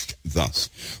judged thus.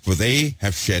 For they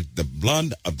have shed the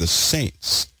blood of the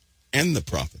saints and the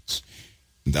prophets,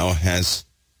 and thou hast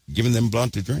given them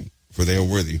blood to drink, for they are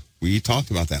worthy. We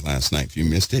talked about that last night. If you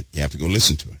missed it, you have to go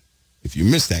listen to it. If you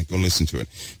missed that, go listen to it,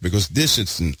 because this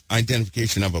is an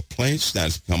identification of a place that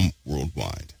has become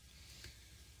worldwide.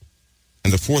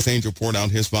 And the fourth angel poured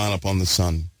out his vial upon the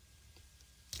sun,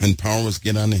 and power was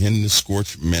given unto him to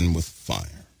scorch men with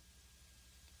fire.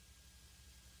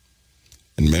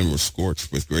 And men were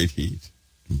scorched with great heat,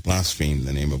 and blasphemed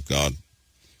the name of God,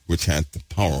 which had the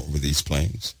power over these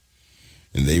plagues.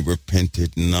 And they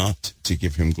repented not to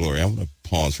give him glory. I want to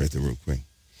pause right there real quick.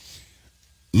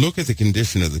 Look at the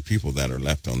condition of the people that are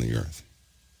left on the earth.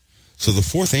 So the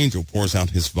fourth angel pours out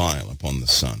his vial upon the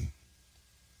sun.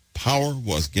 Power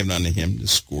was given unto him to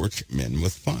scorch men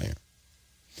with fire.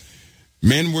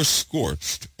 Men were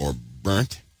scorched or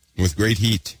burnt with great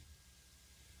heat.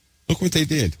 Look what they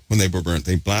did when they were burnt.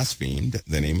 They blasphemed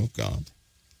the name of God.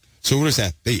 So what is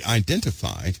that? They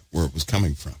identified where it was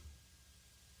coming from.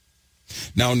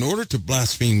 Now, in order to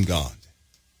blaspheme God,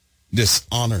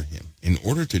 dishonor him, in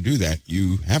order to do that,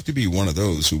 you have to be one of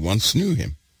those who once knew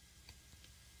him.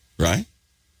 Right?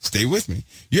 Stay with me.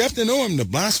 You have to know him to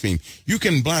blaspheme. You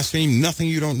can blaspheme nothing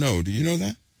you don't know. Do you know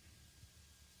that?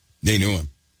 They knew him.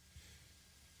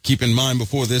 Keep in mind,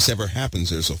 before this ever happens,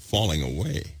 there's a falling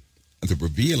away, the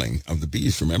revealing of the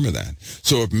beast. Remember that.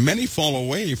 So if many fall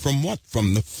away from what?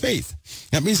 From the faith.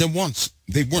 That means that once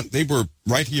they were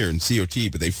right here in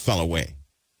COT, but they fell away.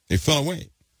 They fell away.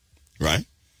 Right?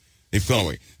 They fell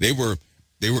away. They were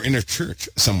in a church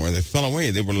somewhere. They fell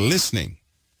away. They were listening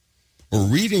or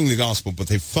reading the gospel, but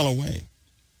they fell away.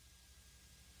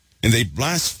 And they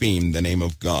blasphemed the name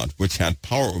of God, which had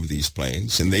power over these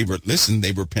plagues. And they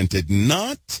repented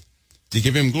not to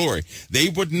give him glory. They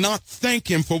would not thank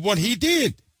him for what he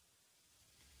did.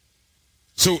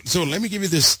 So let me give you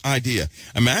this idea.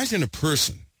 Imagine a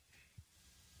person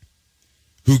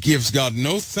who gives God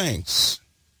no thanks,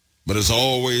 but is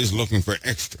always looking for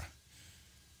extra.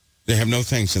 They have no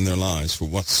thanks in their lives for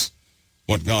what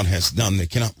God has done. They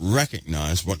cannot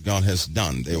recognize what God has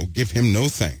done. They will give him no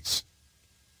thanks.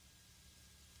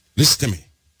 Listen to me.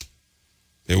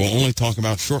 They will only talk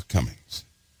about shortcomings.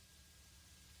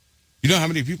 You know how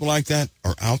many people like that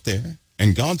are out there?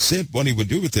 And God said what he would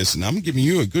do with this. And I'm giving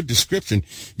you a good description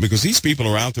because these people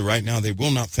are out there right now. They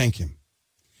will not thank him.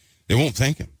 They won't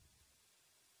thank him.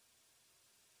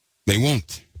 They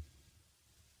won't.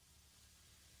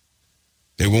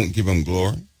 They won't give him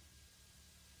glory.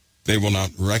 They will not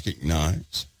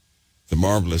recognize the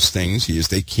marvelous things he is.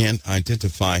 They can't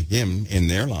identify him in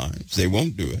their lives. They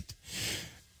won't do it.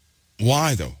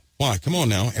 Why, though? Why? Come on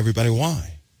now, everybody,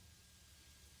 why?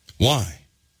 Why?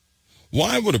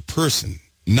 Why would a person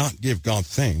not give God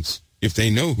thanks if they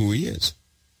know who he is?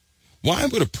 Why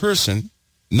would a person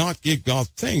not give God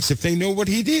thanks if they know what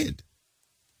he did?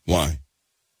 Why?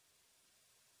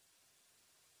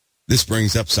 This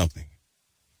brings up something.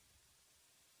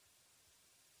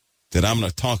 that I'm going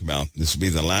to talk about. This will be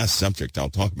the last subject I'll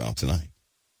talk about tonight.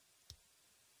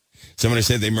 Somebody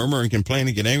said they murmur and complain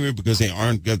and get angry because they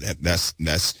aren't good.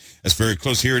 That's very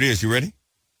close. Here it is. You ready?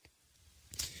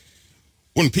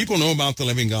 When people know about the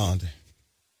living God,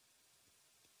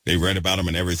 they read about him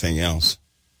and everything else.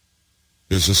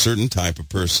 There's a certain type of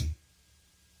person.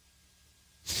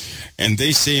 And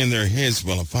they say in their heads,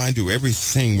 well, if I do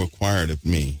everything required of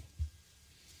me,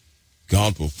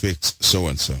 God will fix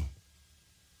so-and-so.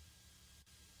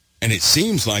 And it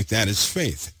seems like that is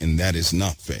faith, and that is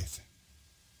not faith.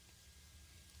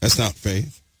 That's not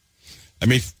faith. Let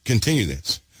me continue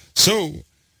this. So,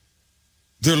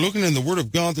 they're looking in the Word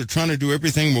of God. They're trying to do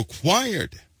everything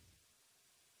required,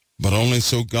 but only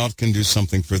so God can do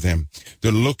something for them.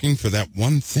 They're looking for that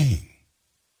one thing.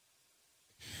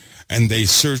 And they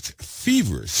search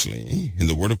feverishly in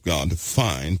the Word of God to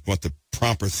find what the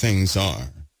proper things are,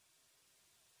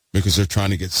 because they're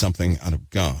trying to get something out of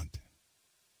God.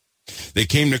 They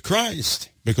came to Christ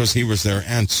because he was their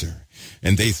answer.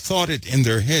 And they thought it in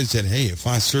their heads that, hey, if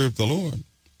I serve the Lord,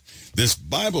 this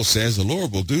Bible says the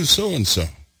Lord will do so-and-so.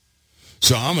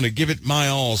 So I'm going to give it my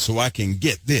all so I can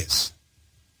get this.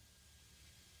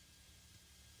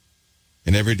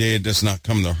 And every day it does not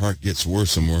come, their heart gets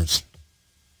worse and worse.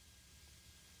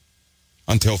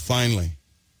 Until finally,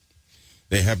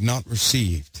 they have not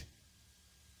received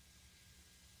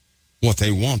what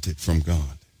they wanted from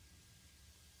God.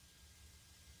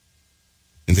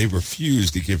 And they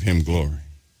refuse to give him glory.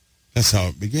 That's how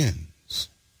it begins.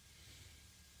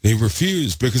 They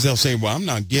refuse because they'll say, well, I'm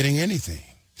not getting anything.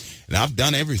 And I've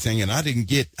done everything and I didn't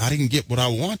get what I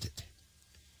wanted.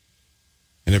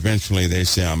 And eventually they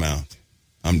say, I'm out.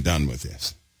 I'm done with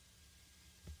this.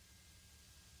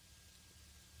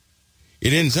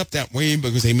 It ends up that way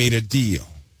because they made a deal.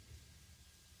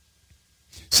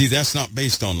 See, that's not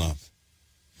based on love.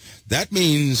 That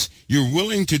means you're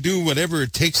willing to do whatever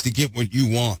it takes to get what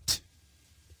you want.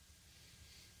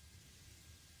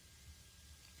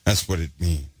 That's what it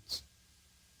means.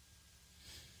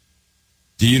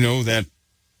 Do you know that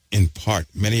in part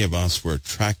many of us were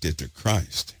attracted to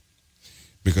Christ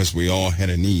because we all had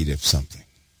a need of something?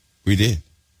 We did.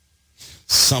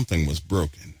 Something was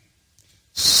broken.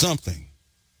 Something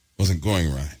wasn't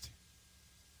going right.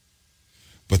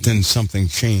 But then something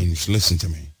changed. Listen to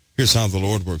me. Here's how the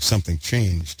Lord works. Something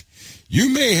changed.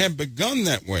 You may have begun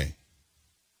that way,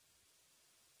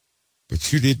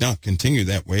 but you did not continue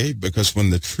that way, because when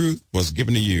the truth was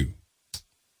given to you,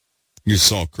 you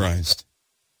saw Christ,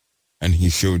 and he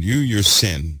showed you your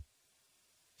sin.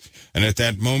 And at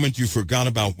that moment, you forgot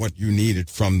about what you needed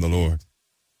from the Lord.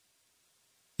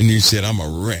 And you said, I'm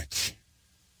a wretch.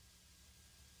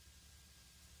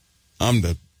 I'm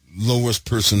the lowest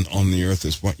person on the earth,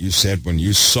 is what you said when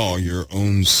you saw your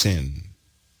own sin.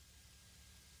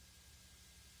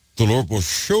 The Lord will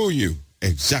show you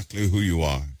exactly who you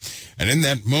are. And in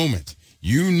that moment,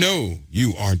 you know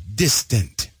you are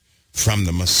distant from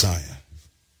the Messiah,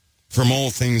 from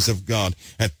all things of God.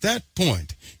 At that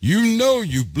point, you know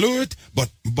you blew it,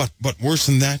 but worse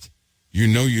than that, you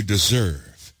know you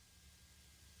deserve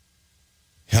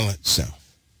hell itself.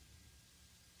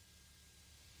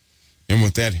 And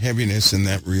with that heaviness and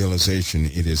that realization,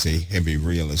 it is a heavy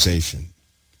realization.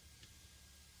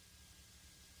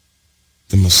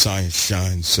 The Messiah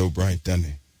shines so bright, doesn't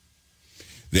he?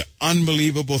 The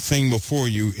unbelievable thing before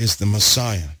you is the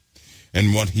Messiah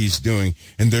and what he's doing.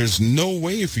 And there's no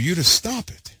way for you to stop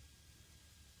it.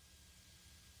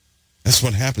 That's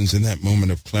what happens in that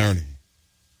moment of clarity.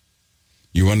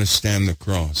 You understand the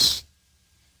cross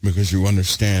because you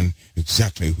understand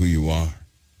exactly who you are.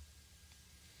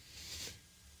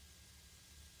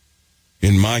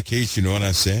 In my case, you know what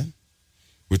I said?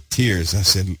 With tears, I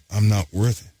said, I'm not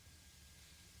worth it.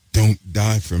 Don't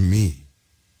die for me.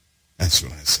 That's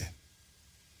what I said.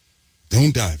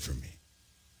 Don't die for me.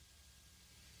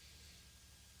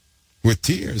 With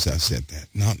tears, I said that.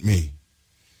 Not me.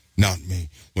 Not me.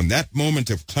 When that moment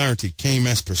of clarity came,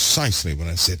 that's precisely what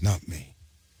I said. Not me.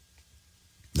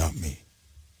 Not me.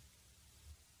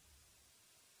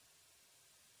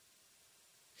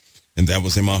 And that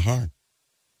was in my heart.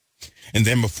 And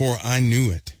then before I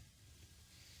knew it,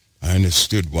 I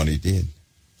understood what he did.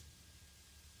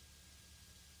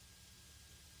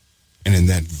 And in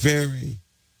that very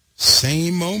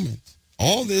same moment,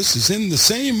 all this is in the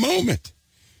same moment.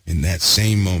 In that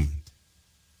same moment,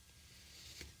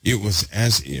 it was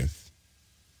as if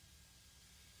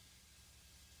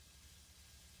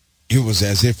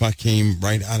I came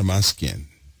right out of my skin.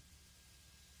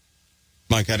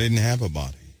 Like I didn't have a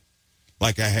body.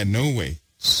 Like I had no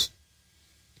weights.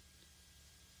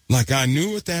 Like I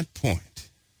knew at that point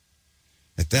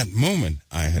At that moment,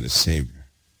 I had a Savior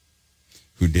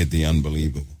who did the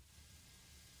unbelievable.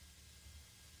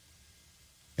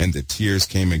 And the tears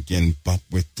came again, but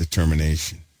with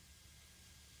determination.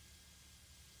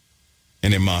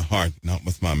 And in my heart, not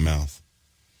with my mouth.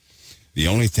 The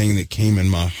only thing that came in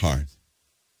my heart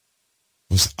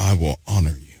was, I will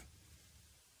honor you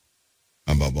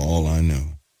above all I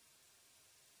know,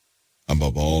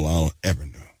 above all I'll ever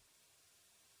know.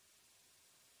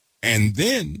 And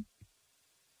then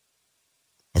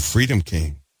a freedom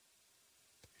came.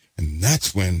 And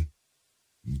that's when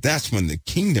the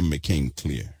kingdom became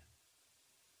clear.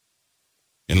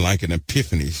 And like an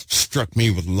epiphany struck me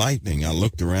with lightning, I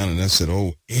looked around and I said,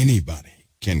 oh, anybody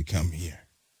can come here.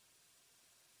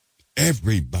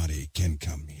 Everybody can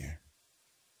come here.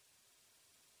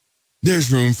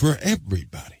 There's room for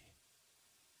everybody.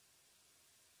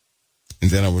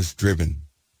 And then I was driven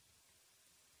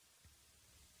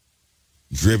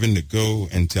to go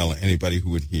and tell anybody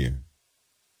who would hear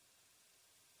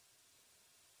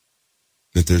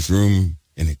that there's room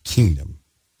in a kingdom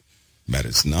that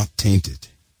is not tainted,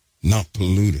 not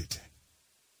polluted.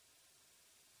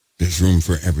 There's room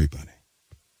for everybody.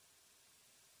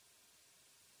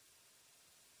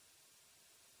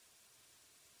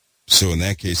 So in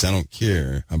that case, I don't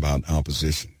care about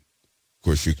opposition. Of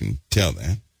course, you can tell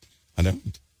that. I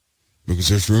don't. Because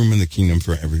there's room in the kingdom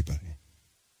for everybody.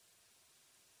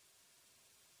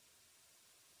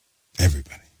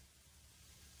 Everybody.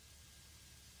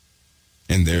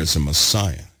 And there's a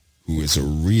Messiah who is a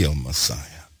real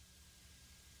Messiah,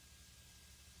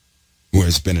 who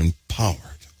has been empowered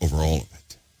over all of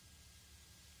it.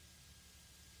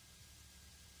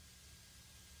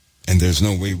 And there's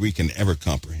no way we can ever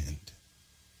comprehend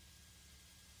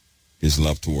his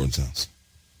love towards us.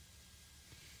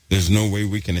 There's no way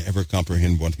we can ever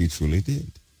comprehend what he truly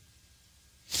did.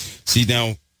 See,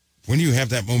 now, when you have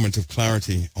that moment of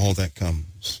clarity, all that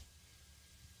comes.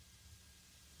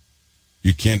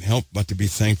 You can't help but to be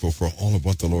thankful for all of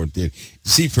what the Lord did.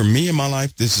 See, for me in my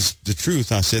life, this is the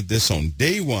truth. I said this on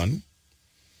day one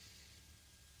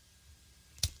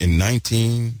in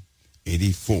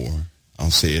 1984. I'll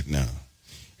say it now.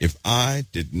 If I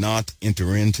did not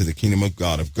enter into the kingdom of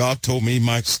God, if God told me,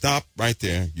 Mike, stop right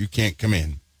there, you can't come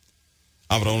in,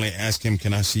 I would only ask him,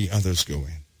 can I see others go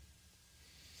in?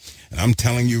 And I'm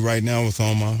telling you right now with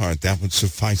all my heart, that would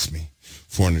suffice me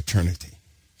for an eternity.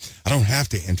 I don't have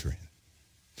to enter in.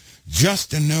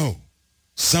 Just to know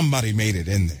somebody made it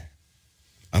in there,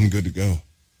 I'm good to go.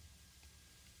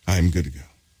 I'm good to go.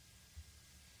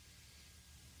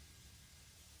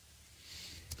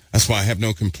 That's why I have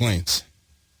no complaints.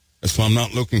 That's why I'm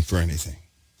not looking for anything.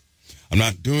 I'm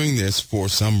not doing this for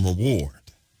some reward.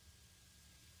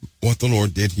 What the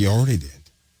Lord did, he already did.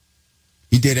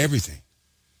 He did everything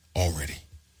already.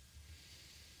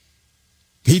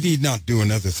 He need not do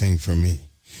another thing for me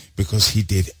because he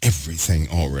did everything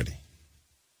already.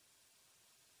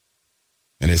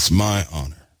 And it's my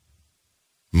honor,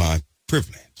 my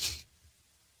privilege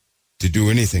to do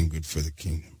anything good for the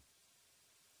kingdom.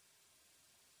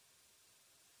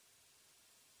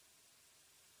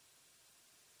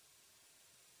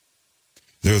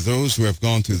 There are those who have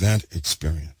gone through that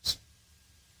experience.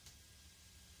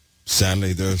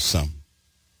 Sadly, there are some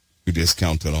who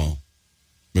discount it all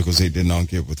because they did not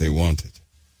get what they wanted.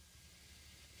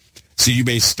 See, you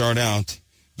may start out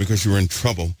because you're in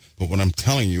trouble, but what I'm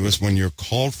telling you is when you're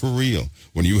called for real,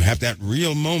 when you have that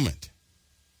real moment,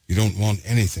 you don't want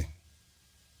anything.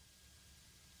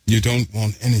 You don't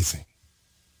want anything.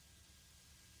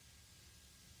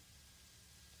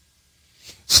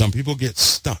 Some people get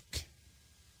stuck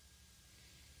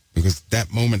because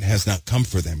that moment has not come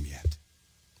for them yet.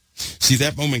 See,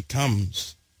 that moment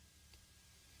comes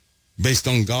based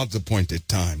on God's appointed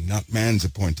time, not man's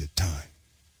appointed time.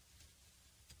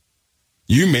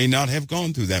 You may not have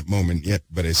gone through that moment yet,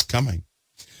 but it's coming.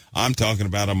 I'm talking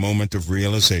about a moment of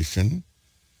realization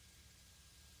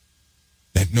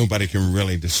that nobody can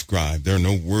really describe. There are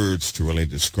no words to really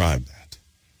describe that.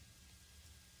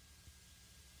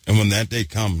 And when that day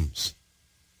comes,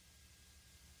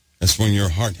 that's when your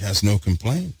heart has no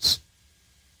complaints.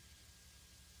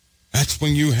 That's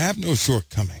when you have no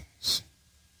shortcomings.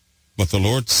 But the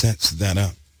Lord sets that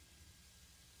up.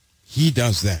 He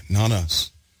does that, not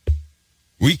us.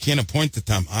 We can't appoint the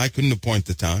time. I couldn't appoint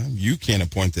the time. You can't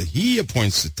appoint the. He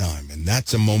appoints the time, and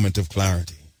that's a moment of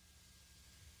clarity.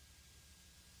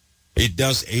 It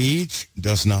does age,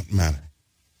 does not matter.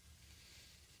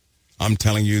 I'm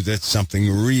telling you that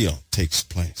something real takes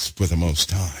place with the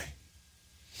Most High.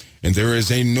 And there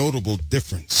is a notable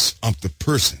difference of the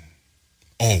person,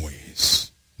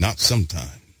 always, not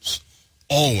sometimes,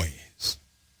 always.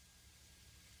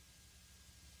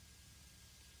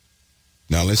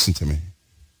 Now listen to me.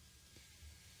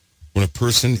 When a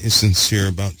person is sincere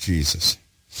about Jesus,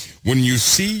 when you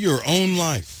see your own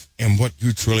life and what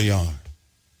you truly are,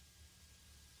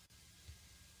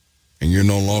 and you're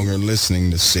no longer listening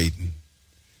to Satan.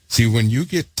 See, when you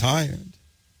get tired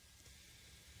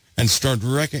and start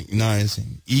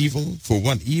recognizing evil for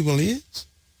what evil is,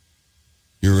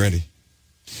 you're ready.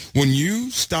 When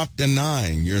you stop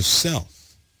denying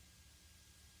yourself,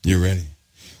 you're ready.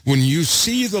 When you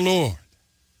see the Lord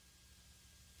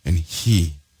and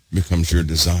he becomes your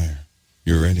desire,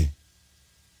 you're ready.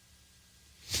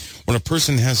 When a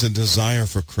person has a desire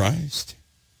for Christ,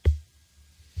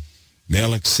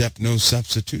 they'll accept no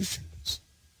substitutions.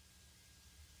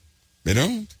 They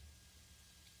don't.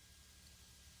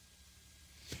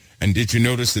 And did you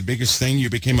notice the biggest thing?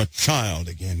 You became a child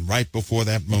again right before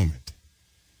that moment.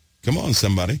 Come on,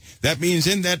 somebody. That means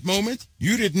in that moment,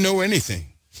 you didn't know anything.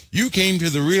 You came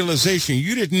to the realization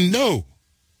you didn't know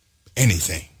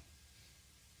anything.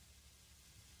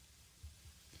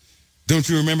 Don't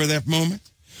you remember that moment?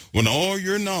 When all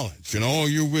your knowledge and all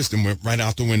your wisdom went right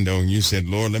out the window and you said,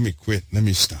 Lord, let me quit. Let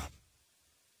me stop.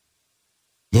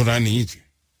 Lord, I need you.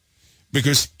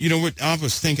 Because you know what I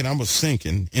was thinking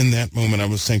in that moment, I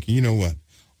was thinking, you know what?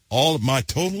 All of my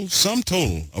sum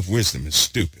total of wisdom is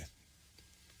stupid.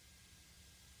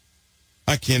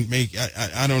 I can't make,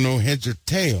 I don't know heads or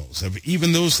tails of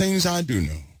even those things I do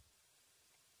know.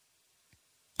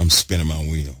 I'm spinning my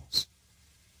wheels.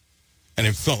 And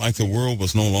it felt like the world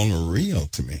was no longer real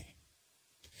to me.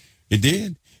 It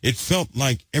did. It felt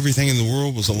like everything in the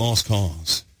world was a lost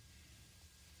cause.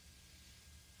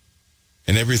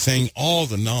 And everything, all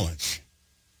the knowledge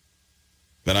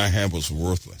that I had was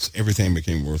worthless. Everything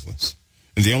became worthless.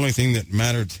 And the only thing that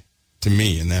mattered to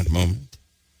me in that moment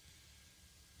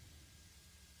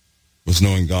was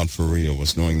knowing God for real,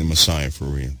 was knowing the Messiah for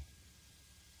real.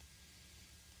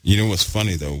 You know what's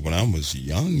funny, though? When I was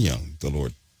young, the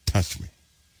Lord touched me.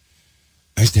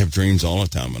 I used to have dreams all the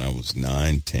time when I was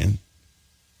 9, 10.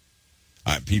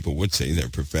 People would say they're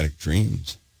prophetic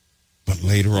dreams. But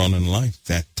later on in life,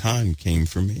 that time came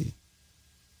for me.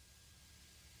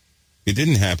 It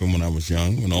didn't happen when I was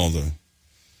young, when all the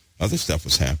other stuff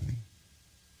was happening.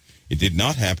 It did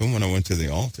not happen when I went to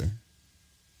the altar.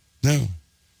 No.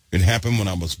 It happened when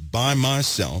I was by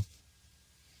myself,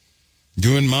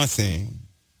 doing my thing,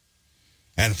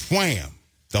 and wham,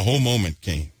 the whole moment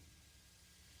came.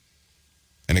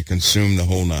 And it consumed the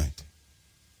whole night.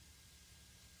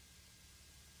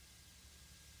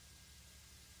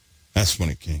 That's when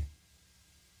it came.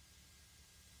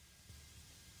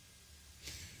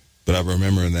 But I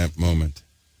remember in that moment,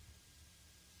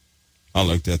 I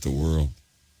looked at the world,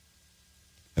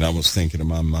 and I was thinking in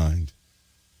my mind,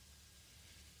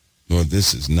 Lord,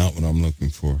 this is not what I'm looking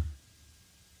for.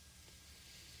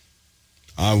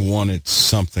 I wanted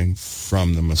something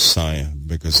from the Messiah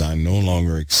because I no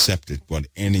longer accepted what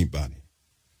anybody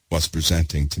was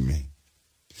presenting to me.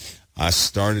 I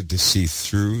started to see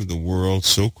through the world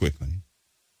so quickly.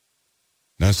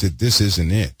 And I said, this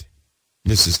isn't it.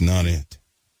 This is not it.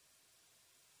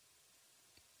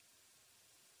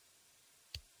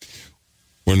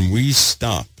 When we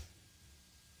stop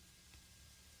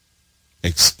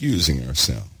excusing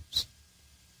ourselves,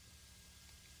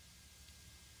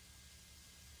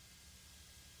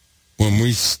 when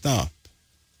we stop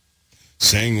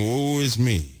saying, woe is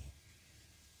me,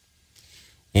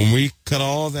 when we cut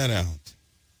all that out,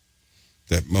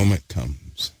 that moment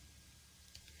comes.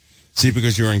 See,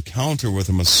 because your encounter with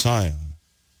a Messiah,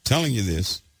 telling you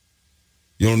this,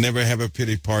 you'll never have a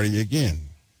pity party again.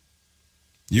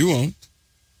 You won't.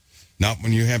 Not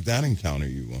when you have that encounter,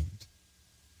 you won't.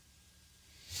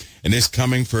 And it's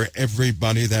coming for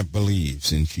everybody that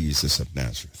believes in Jesus of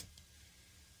Nazareth.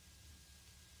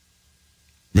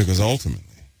 Because ultimately,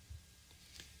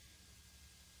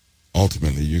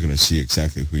 you're going to see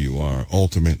exactly who you are.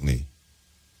 Ultimately,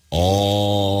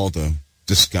 all the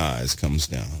disguise comes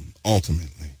down.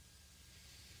 Ultimately,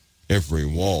 every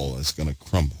wall is going to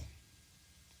crumble.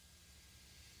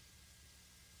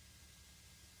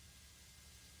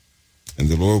 And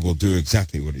the Lord will do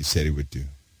exactly what he said he would do.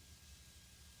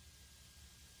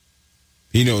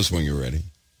 He knows when you're ready.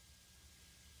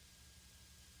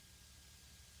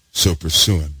 So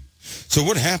pursue him. So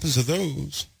what happens to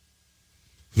those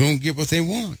who don't get what they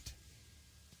want?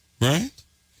 Right?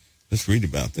 Let's read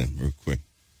about them real quick.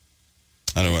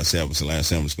 I know I said it was the last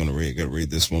thing I was going to read. I got to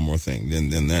read this one more thing.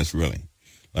 Then that's really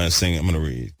last thing I'm going to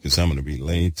read, because I'm going to be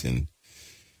late, and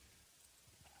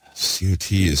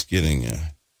COT is getting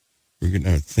we're getting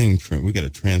our thing. We got to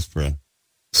transfer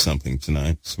something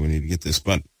tonight, so we need to get this.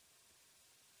 But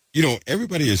you know,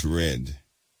 everybody has read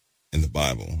in the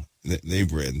Bible.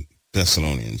 They've read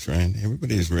Thessalonians, right?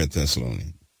 Everybody has read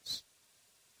Thessalonians.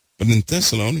 But in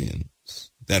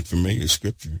Thessalonians, that familiar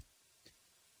scripture,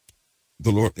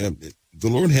 the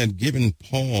Lord had given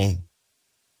Paul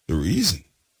the reason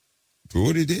for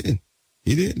what he did.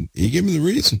 He did. He gave him the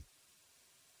reason.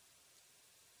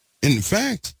 In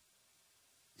fact,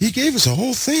 he gave us a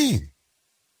whole thing,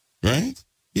 right?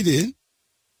 He did.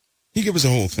 He gave us a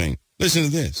whole thing. Listen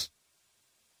to this.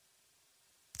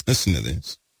 Listen to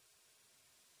this.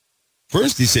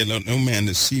 First, he said, let no man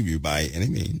deceive you by any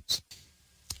means,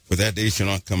 for that day shall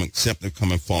not come except there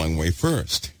come a falling away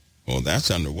first. Well,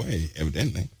 that's underway,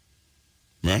 evidently,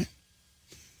 right?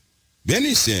 Then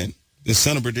he said, the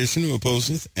son of perdition who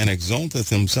opposeth and exalteth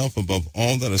himself above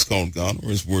all that is called God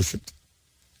or is worshipped.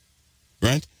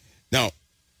 Right? Now,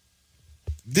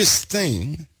 this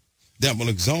thing that will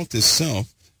exalt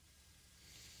itself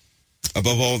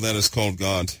above all that is called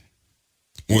God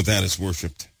or that is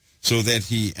worshipped, so that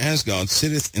he, as God,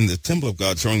 sitteth in the temple of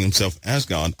God, showing himself as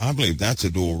God, I believe that's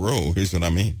a dual role. Here's what I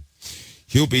mean.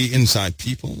 He'll be inside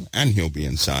people and he'll be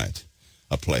inside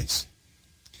a place.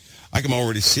 I can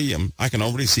already see him. I can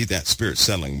already see that spirit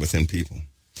settling within people.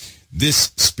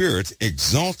 This spirit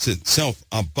exalts itself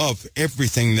above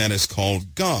everything that is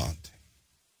called God.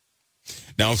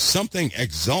 Now, if something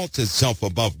exalts itself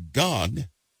above God,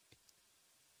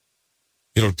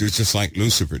 it'll do just like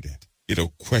Lucifer did.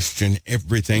 It'll question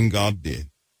everything God did.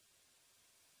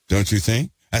 Don't you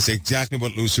think? That's exactly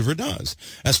what Lucifer does.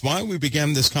 That's why we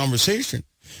began this conversation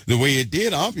the way it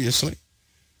did, obviously.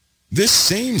 This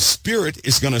same spirit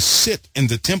is going to sit in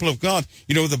the temple of God.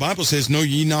 You know, the Bible says, know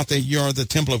ye not that ye are the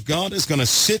temple of God? It's going to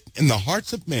sit in the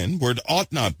hearts of men where it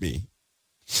ought not be.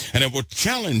 And it will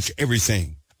challenge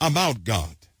everything about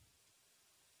God.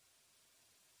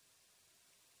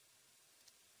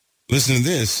 Listen to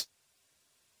this.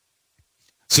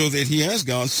 So that he as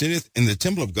God sitteth in the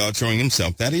temple of God, showing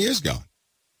himself that he is God.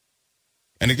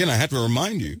 And again, I have to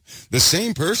remind you, the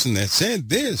same person that said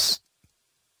this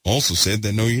also said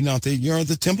that know ye not that ye are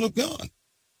the temple of God.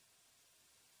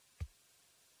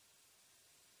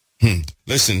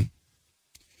 Listen,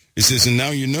 it says, and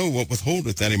now you know what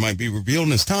withholdeth that he might be revealed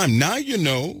in his time. Now you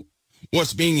know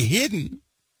what's being hidden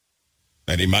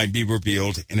that he might be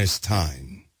revealed in his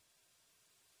time.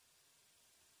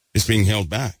 It's being held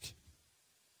back.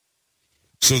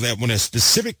 So that when a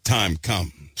specific time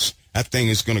comes, that thing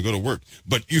is going to go to work.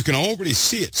 But you can already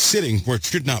see it sitting where it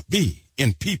should not be,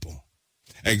 in people,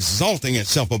 exalting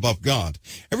itself above God.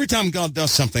 Every time God does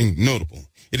something notable,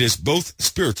 it is both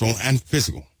spiritual and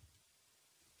physical.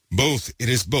 Both. It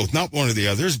is both. Not one or the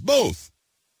other. It's both.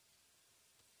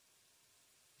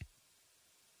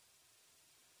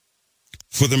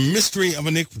 For the mystery of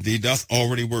iniquity doth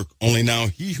already work. Only now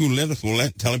he who letteth will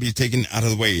let till it be taken out of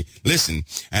the way. Listen,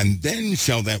 and then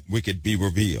shall that wicked be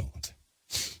revealed,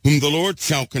 whom the Lord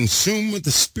shall consume with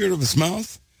the spirit of his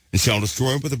mouth, and shall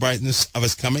destroy with the brightness of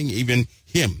his coming, even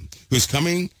him whose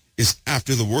coming is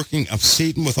after the working of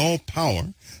Satan with all power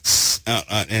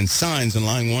and signs and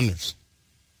lying wonders,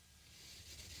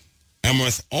 and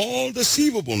with all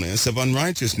deceivableness of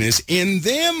unrighteousness in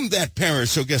them that perish.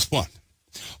 So guess what?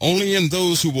 Only in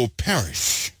those who will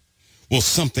perish will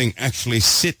something actually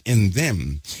sit in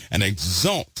them and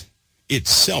exalt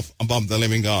itself above the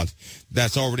living God.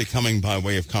 That's already coming by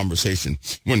way of conversation.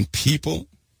 When people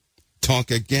talk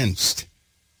against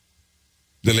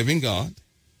the living God,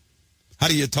 how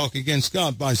do you talk against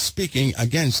God? By speaking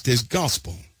against his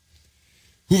gospel.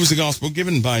 Who was the gospel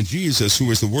given? By Jesus, who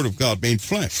is the word of God made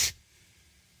flesh.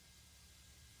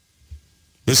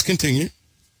 Let's continue.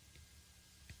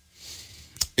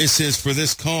 It says, for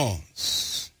this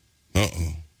cause. Well,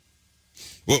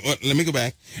 let me go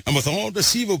back. And with all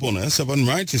deceivableness of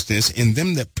unrighteousness in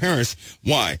them that perish.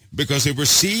 Why? Because they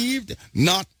received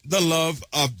not the love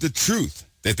of the truth,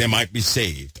 that they might be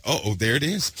saved. There it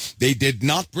is. They did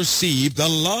not receive the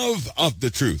love of the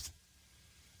truth.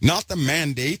 Not the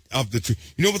mandate of the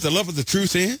truth. You know what the love of the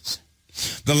truth is?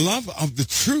 The love of the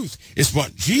truth is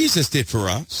what Jesus did for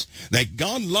us, that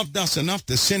God loved us enough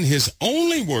to send his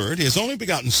only word, his only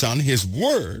begotten son, his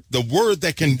word, the word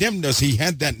that condemned us. He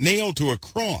had that nailed to a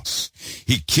cross.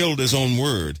 He killed his own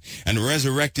word and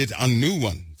resurrected a new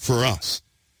one for us.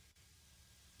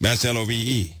 That's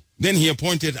L-O-V-E. Then he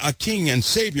appointed a king and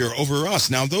savior over us.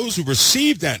 Now those who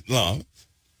receive that love,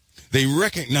 they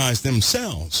recognize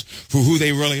themselves for who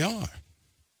they really are.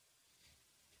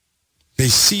 They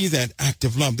see that act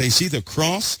of love. They see the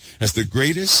cross as the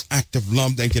greatest act of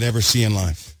love they could ever see in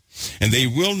life. And they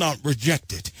will not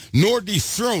reject it, nor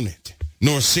dethrone it,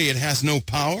 nor say it has no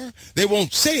power. They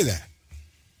won't say that.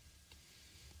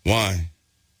 Why?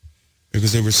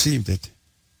 Because they received it.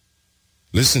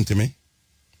 Listen to me.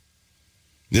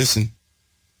 Listen.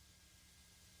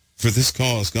 For this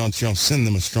cause God shall send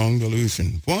them a strong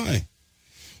delusion. Why?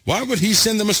 Why would he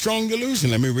send them a strong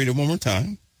delusion? Let me read it one more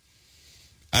time.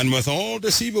 And with all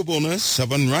deceivableness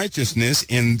of unrighteousness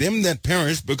in them that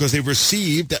perish, because they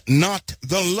received not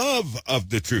the love of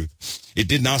the truth. It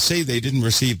did not say they didn't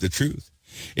receive the truth.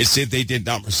 It said they did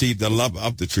not receive the love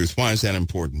of the truth. Why is that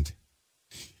important?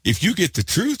 If you get the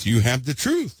truth, you have the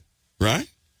truth, right?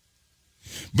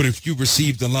 But if you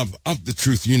receive the love of the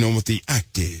truth, you know what the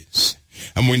act is.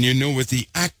 And when you know what the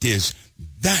act is,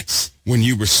 that's when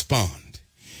you respond.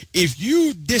 If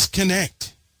you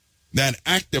disconnect that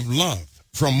act of love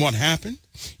from what happened,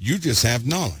 you just have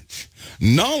knowledge.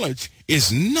 Knowledge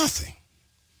is nothing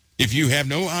if you have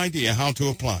no idea how to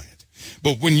apply it.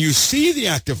 But when you see the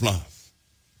act of love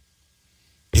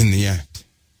in the act,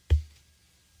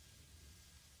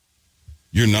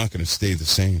 you're not going to stay the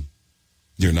same.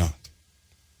 You're not.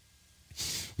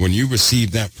 When you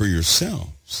receive that for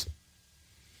yourselves,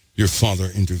 your Father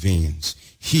intervenes.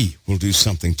 He will do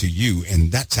something to you,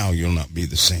 and that's how you'll not be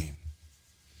the same.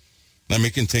 Let me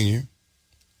continue.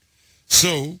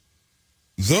 So,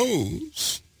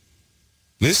 those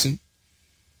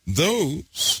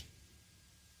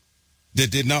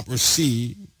that did not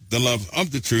receive the love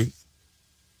of the truth,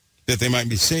 that they might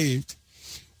be saved,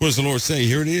 what does the Lord say?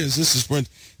 Here it is. This is what,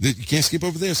 you can't skip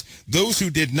over this. Those who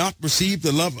did not receive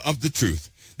the love of the truth,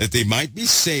 that they might be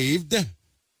saved,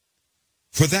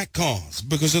 for that cause,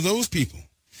 because of those people,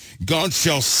 God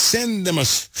shall send them a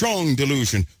strong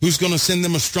delusion. Who's going to send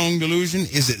them a strong delusion?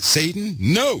 Is it Satan?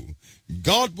 No.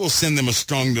 God will send them a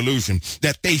strong delusion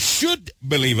that they should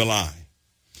believe a lie.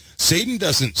 Satan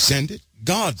doesn't send it.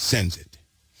 God sends it.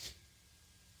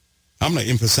 I'm going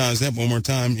to emphasize that one more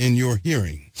time in your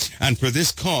hearing. And for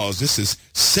this cause, this is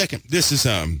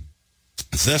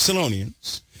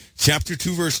Thessalonians chapter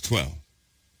 2, verse 12.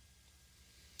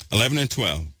 11 and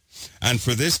 12. And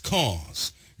for this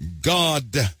cause,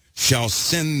 God shall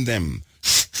send them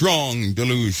strong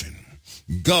delusion.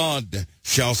 God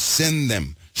shall send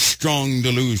them strong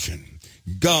delusion.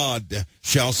 God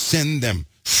shall send them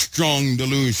strong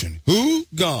delusion. Who?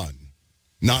 God,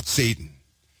 not Satan.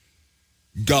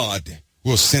 God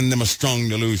will send them a strong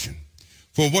delusion.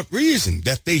 For what reason?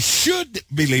 That they should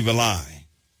believe a lie.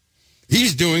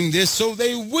 He's doing this so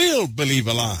they will believe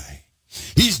a lie.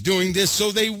 He's doing this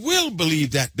so they will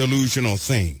believe that delusional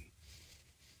thing.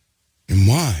 And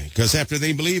why? Because after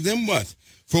they believe them, what?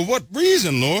 For what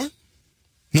reason, Lord?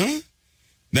 Huh?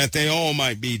 That they all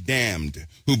might be damned,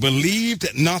 who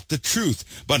believed not the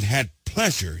truth, but had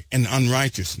pleasure in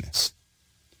unrighteousness.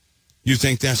 You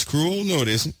think that's cruel? No, it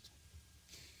isn't.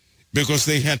 Because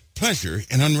they had pleasure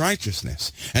in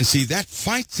unrighteousness. And see, that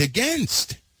fights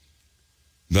against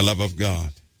the love of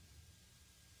God.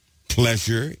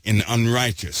 Pleasure in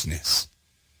unrighteousness.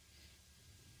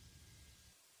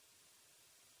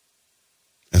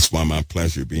 That's why my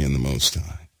pleasure be in the Most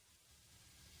High.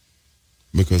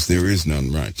 Because there is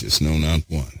none righteous, no, not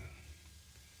one.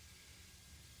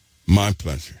 My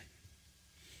pleasure,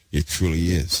 it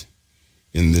truly is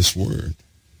in this word.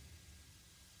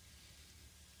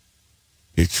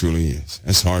 It truly is.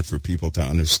 That's hard for people to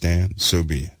understand, so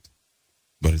be it.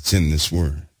 But it's in this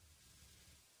word.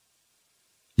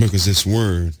 Because this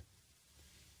word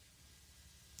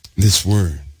is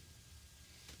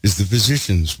the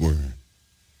physician's word.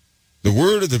 The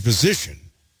word of the physician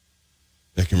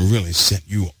that can really set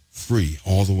you free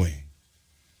all the way.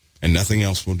 And nothing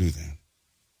else will do that.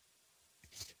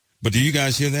 But do you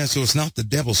guys hear that? So it's not the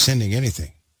devil sending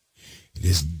anything. It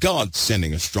is God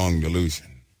sending a strong delusion.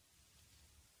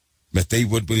 That they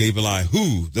would believe a lie.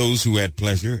 Who? Those who had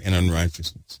pleasure in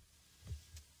unrighteousness.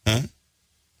 Huh?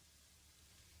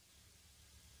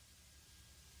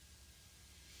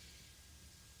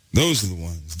 Those are the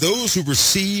ones. Those who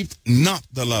received not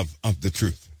the love of the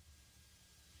truth.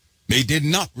 They did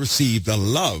not receive the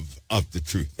love of the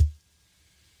truth.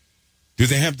 Do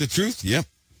they have the truth? Yep.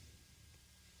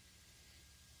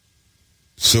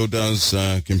 So does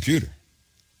a computer.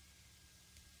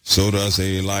 So does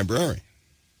a librarian.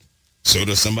 So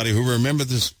does somebody who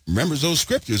remembers those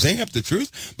scriptures. They have the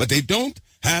truth, but they don't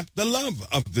have the love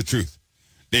of the truth.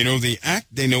 They know the act.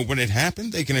 They know when it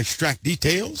happened. They can extract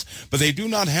details, but they do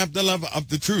not have the love of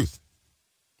the truth.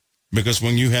 Because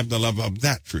when you have the love of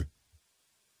that truth,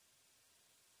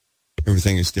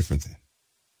 everything is different then.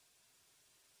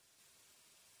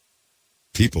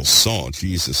 People saw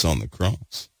Jesus on the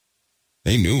cross.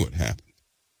 They knew what happened.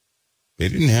 They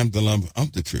didn't have the love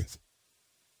of the truth.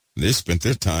 They spent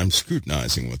their time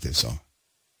scrutinizing what they saw.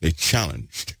 They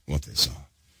challenged what they saw.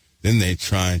 then they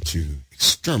try to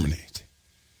exterminate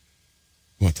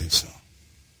what they saw.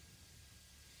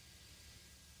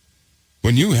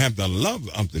 When you have the love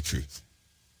of the truth,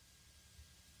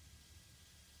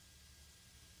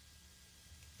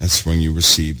 that's when you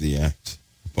receive the act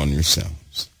upon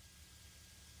yourselves.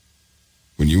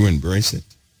 When you embrace it,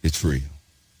 it's real.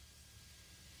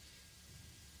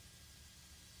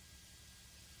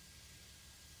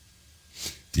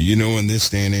 Do you know in this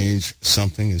day and age,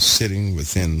 something is sitting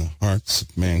within the hearts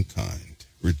of mankind,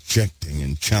 rejecting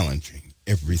and challenging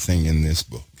everything in this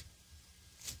book?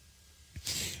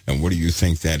 And what do you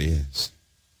think that is?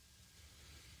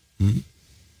 What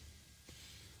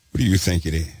do you think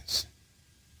it is?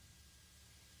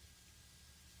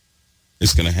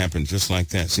 It's going to happen just like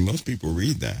that. See, most people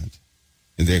read that,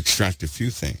 and they extract a few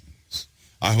things.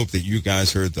 I hope that you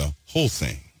guys heard the whole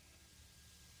thing.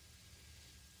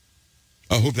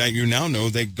 I hope that you now know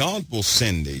that God will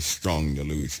send a strong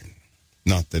delusion.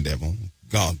 Not the devil.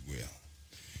 God will.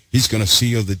 He's going to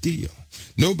seal the deal.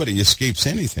 Nobody escapes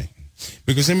anything.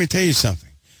 Because let me tell you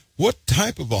something. What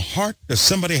type of a heart does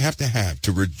somebody have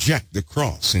to reject the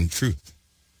cross in truth?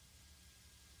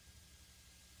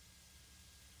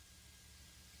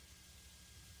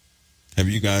 Have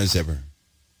you guys ever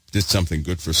did something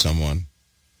good for someone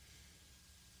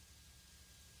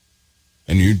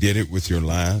and you did it with your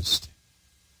last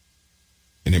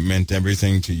and it meant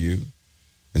everything to you,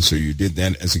 and so you did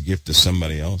that as a gift to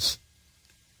somebody else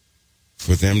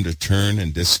for them to turn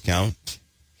and discount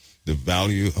the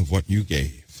value of what you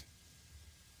gave?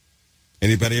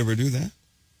 Anybody ever do that?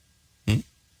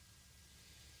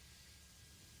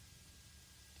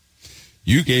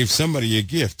 You gave somebody a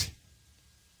gift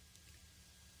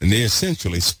and they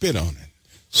essentially spit on it.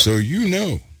 So you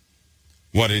know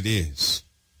what it is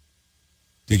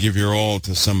to give your all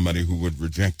to somebody who would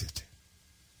reject it.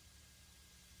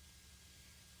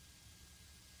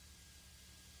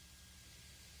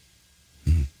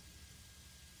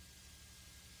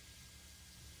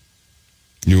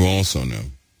 You also know,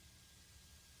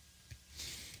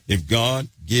 if God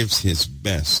gives his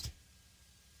best,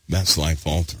 that's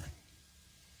life-altering.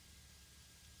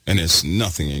 And it's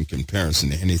nothing in comparison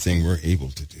to anything we're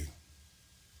able to do.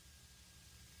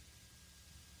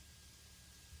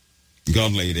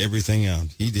 God laid everything out.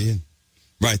 He did.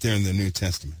 Right there in the New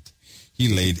Testament.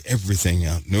 He laid everything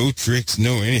out. No tricks,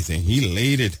 no anything. He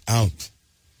laid it out.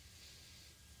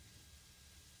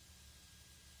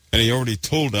 And he already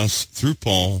told us through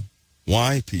Paul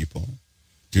why people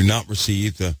do not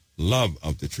receive the love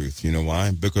of the truth. You know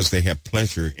why? Because they have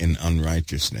pleasure in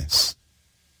unrighteousness.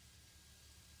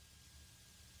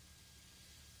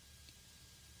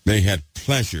 They had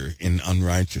pleasure in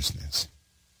unrighteousness.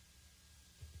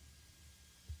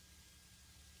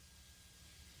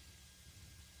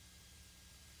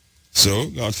 So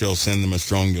God shall send them a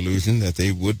strong delusion that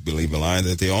they would believe a lie,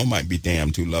 that they all might be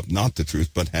damned who loved not the truth,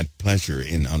 but had pleasure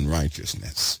in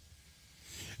unrighteousness.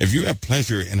 If you have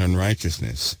pleasure in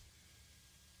unrighteousness,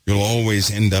 you'll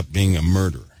always end up being a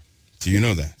murderer. Do you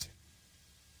know that?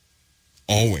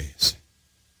 Always.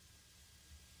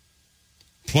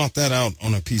 Plot that out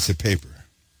on a piece of paper.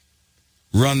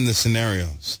 Run the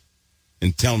scenarios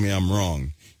and tell me I'm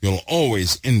wrong. You'll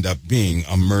always end up being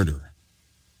a murderer.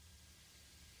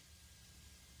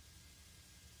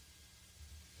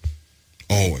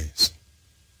 Always.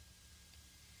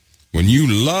 When you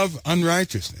love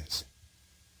unrighteousness,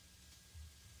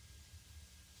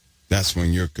 that's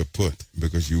when you're kaput,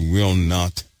 because you will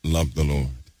not love the Lord.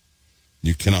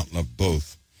 You cannot love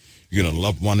both. You're going to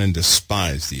love one and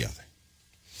despise the other.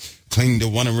 Cling to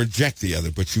one and reject the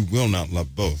other, but you will not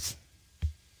love both.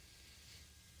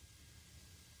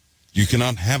 You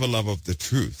cannot have a love of the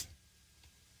truth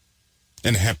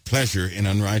and have pleasure in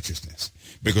unrighteousness,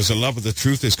 because the love of the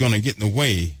truth is going to get in the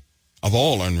way of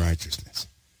all unrighteousness.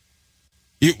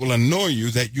 It will annoy you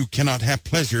that you cannot have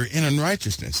pleasure in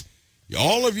unrighteousness.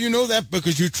 All of you know that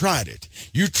because you tried it.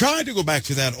 You tried to go back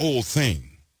to that old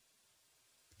thing,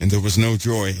 and there was no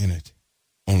joy in it,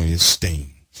 only a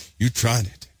stain. You tried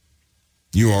it.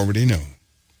 You already know.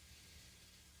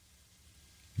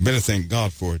 Better thank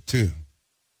God for it, too.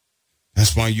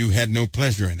 That's why you had no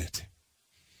pleasure in it.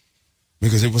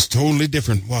 Because it was totally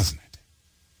different, wasn't it?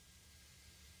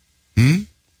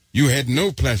 You had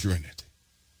no pleasure in it.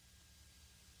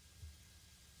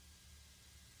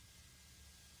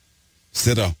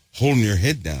 Instead of holding your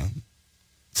head down,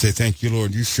 say, thank you,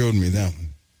 Lord, you showed me that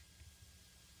one.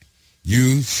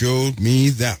 You showed me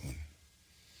that one.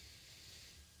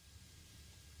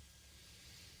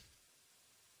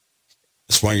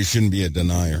 That's why you shouldn't be a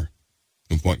denier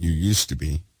of what you used to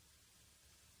be.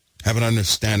 Have an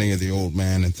understanding of the old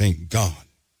man and thank God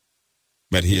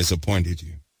But he has appointed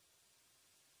you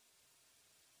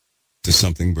to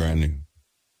something brand new.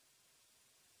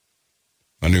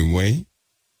 A new way,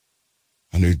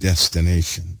 a new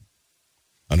destination,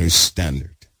 a new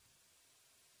standard,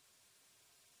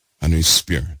 a new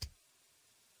spirit.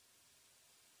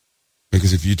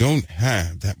 Because if you don't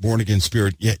have that born-again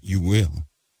spirit, yet you will.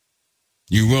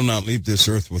 You will not leave this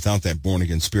earth without that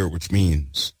born-again spirit, which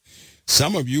means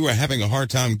some of you are having a hard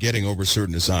time getting over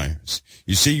certain desires.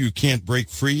 You see, you can't break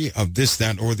free of this,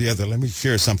 that, or the other. Let me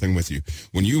share something with you.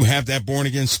 When you have that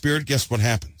born-again spirit, guess what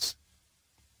happens?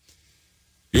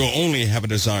 You'll only have a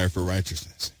desire for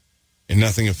righteousness, and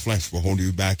nothing of flesh will hold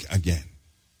you back again.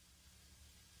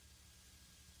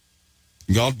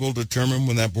 God will determine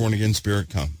when that born-again spirit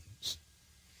comes.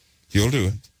 He'll do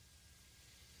it.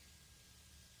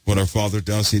 What our Father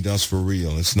does, he does for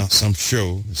real. It's not some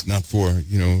show. It's not for,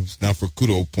 it's not for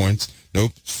kudo points.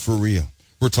 Nope, it's for real.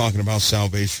 We're talking about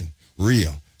salvation,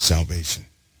 real salvation.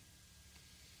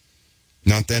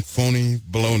 Not that phony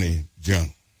baloney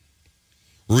junk.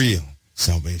 Real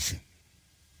salvation.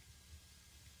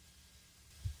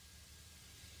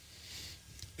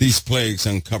 These plagues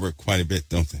uncover quite a bit,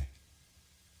 don't they?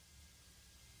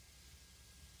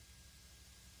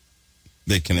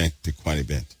 They connect to quite a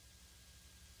bit.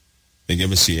 They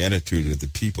give us the attitude of the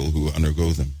people who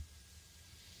undergo them.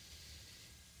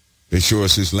 They show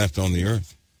us who's left on the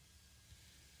earth.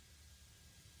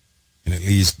 And it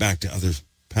leads back to other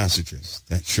passages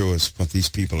that show us what these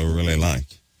people are really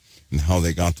like and how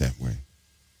they got that way.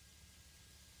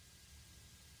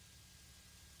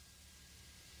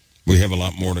 We have a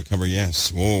lot more to cover,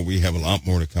 yes. Oh, we have a lot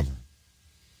more to cover.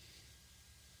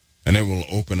 And it will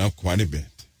open up quite a bit.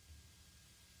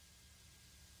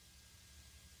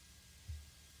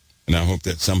 And I hope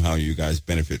that somehow you guys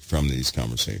benefit from these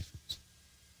conversations.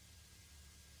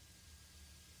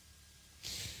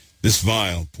 This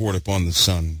vial poured upon the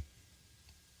sun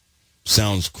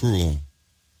sounds cruel.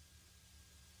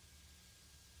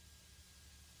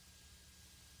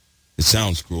 It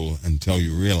sounds cruel until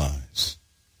you realize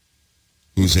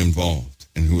who's involved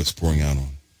and who it's pouring out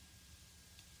on.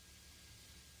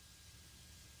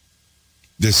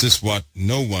 This is what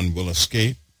no one will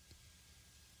escape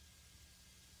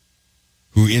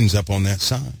who ends up on that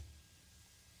side.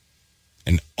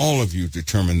 And all of you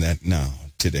determine that now,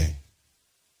 today.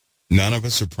 None of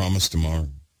us are promised tomorrow.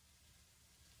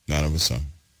 None of us are.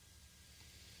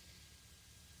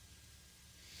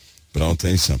 But I'll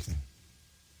tell you something.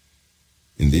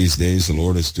 In these days, the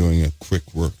Lord is doing a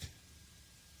quick work.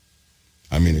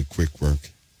 I mean a quick work.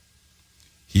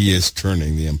 He is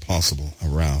turning the impossible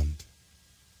around.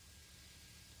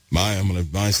 My humble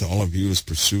advice to all of you is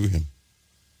pursue him.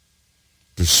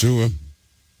 Pursue him.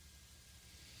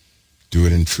 Do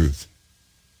it in truth.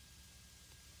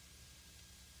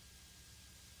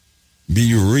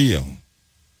 Be real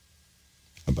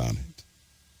about it.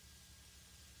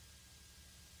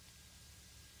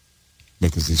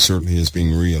 Because he certainly is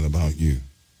being real about you.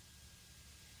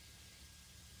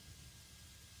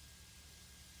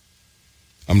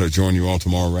 I'm going to join you all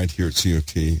tomorrow right here at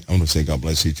COT. I want to say God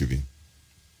bless each of you.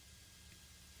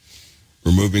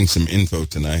 We're moving some info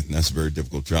tonight, and that's a very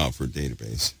difficult job for a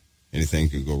database. Anything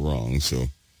could go wrong, so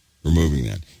we're moving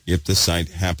that. If the site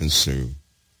happens to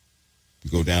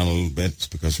go down a little bit, it's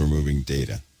because we're moving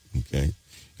data, okay?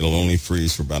 It'll only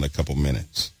freeze for about a couple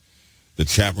minutes. The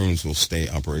chat rooms will stay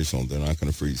operational. They're not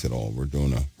going to freeze at all. We're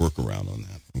doing a workaround on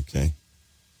that, okay?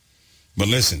 But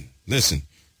listen,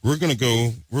 we're going to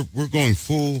go, we're going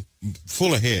full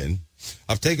ahead.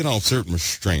 I've taken off certain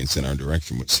restraints in our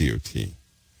direction with COT.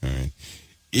 All right.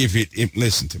 If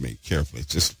listen to me carefully.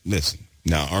 Just listen.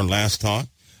 Now, our last talk,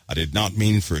 I did not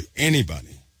mean for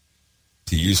anybody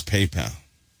to use PayPal.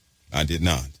 I did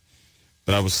not.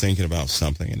 But I was thinking about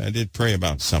something, and I did pray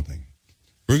about something.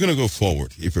 We're going to go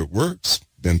forward. If it works,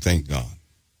 then thank God.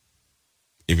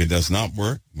 If it does not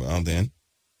work, well, then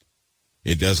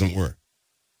it doesn't work.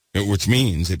 Which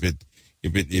means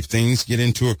if things get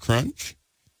into a crunch,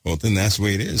 well, then that's the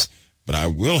way it is. But I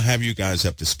will have you guys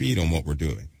up to speed on what we're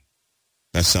doing.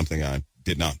 That's something I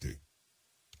did not do.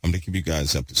 I'm going to keep you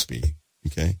guys up to speed,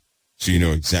 okay? So you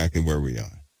know exactly where we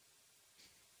are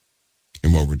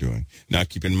and what we're doing. Now,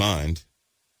 keep in mind,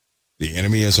 the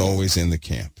enemy is always in the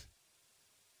camp,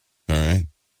 all right?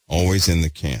 Always in the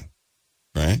camp,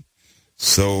 right?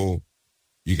 So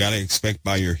you got to expect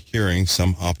by your hearing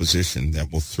some opposition that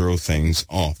will throw things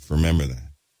off. Remember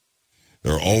that.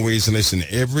 They're always, listen,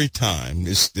 every time,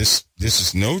 this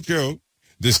is no joke.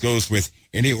 This goes with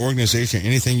any organization,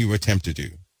 anything you attempt to do.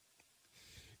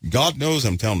 God knows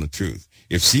I'm telling the truth.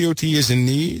 If COT is in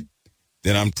need,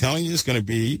 then I'm telling you it's going to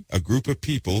be a group of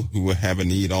people who will have a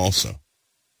need also,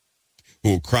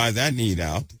 who will cry that need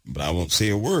out, but I won't say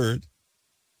a word.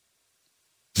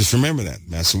 Just remember that.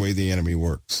 That's the way the enemy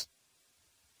works.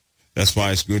 That's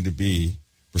why it's good to be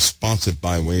responsive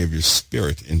by way of your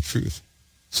spirit in truth,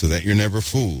 so that you're never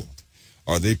fooled.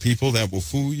 Are they people that will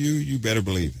fool you? You better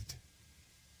believe it.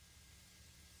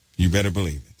 You better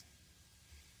believe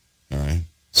it. All right?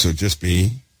 So just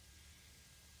be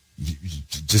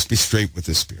straight with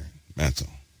the Spirit. That's all.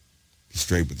 Be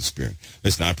straight with the Spirit.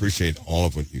 Listen, I appreciate all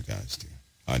of what you guys do.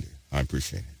 I do. I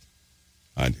appreciate it.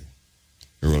 I do.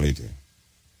 I really do.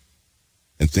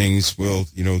 And things will,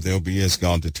 they'll be as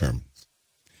God determines.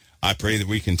 I pray that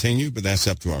we continue, but that's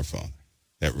up to our Father.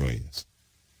 That really is.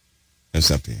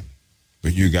 That's up to him.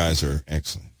 But you guys are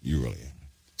excellent. You really are.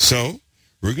 So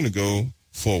we're going to go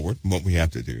forward in what we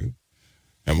have to do.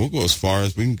 And we'll go as far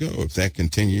as we can go. If that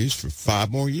continues for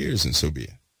 5 more years, and so be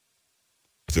it.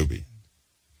 So be it.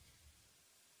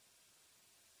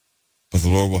 But the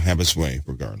Lord will have his way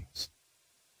regardless.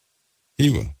 He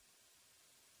will.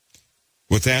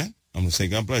 With that, I'm going to say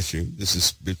God bless you. This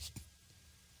is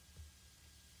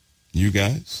you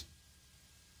guys.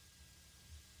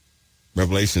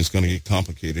 Revelation is going to get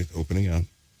complicated opening up.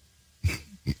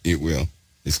 It will.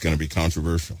 It's going to be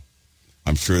controversial.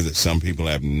 I'm sure that some people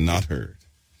have not heard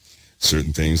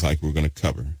certain things like we're going to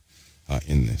cover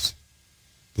in this.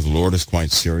 But the Lord is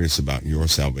quite serious about your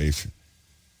salvation.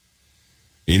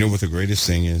 You know what the greatest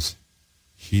thing is?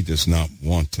 He does not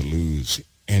want to lose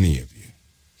any of you.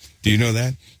 Do you know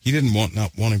that? He didn't want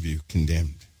not one of you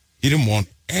condemned. He didn't want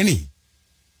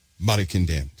anybody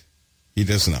condemned. He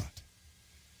does not.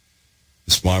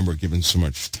 That's why we're given so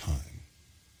much time.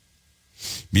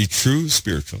 Be true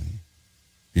spiritually.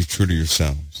 Be true to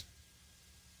yourselves.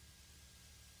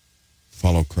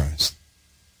 Follow Christ.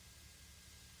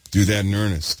 Do that in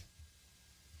earnest.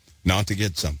 Not to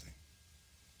get something.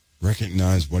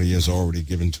 Recognize what he has already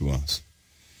given to us.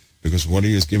 Because what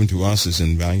he has given to us is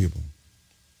invaluable.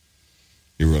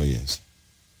 It really is.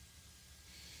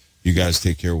 You guys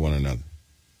take care of one another.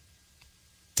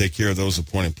 Take care of those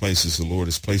appointed places the Lord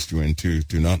has placed you into.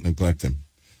 Do not neglect them.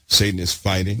 Satan is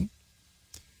fighting,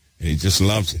 and he just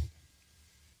loves it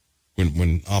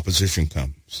when opposition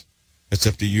comes. It's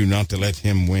up to you not to let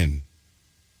him win.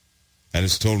 That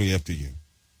is totally up to you.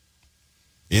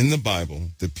 In the Bible,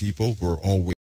 the people were always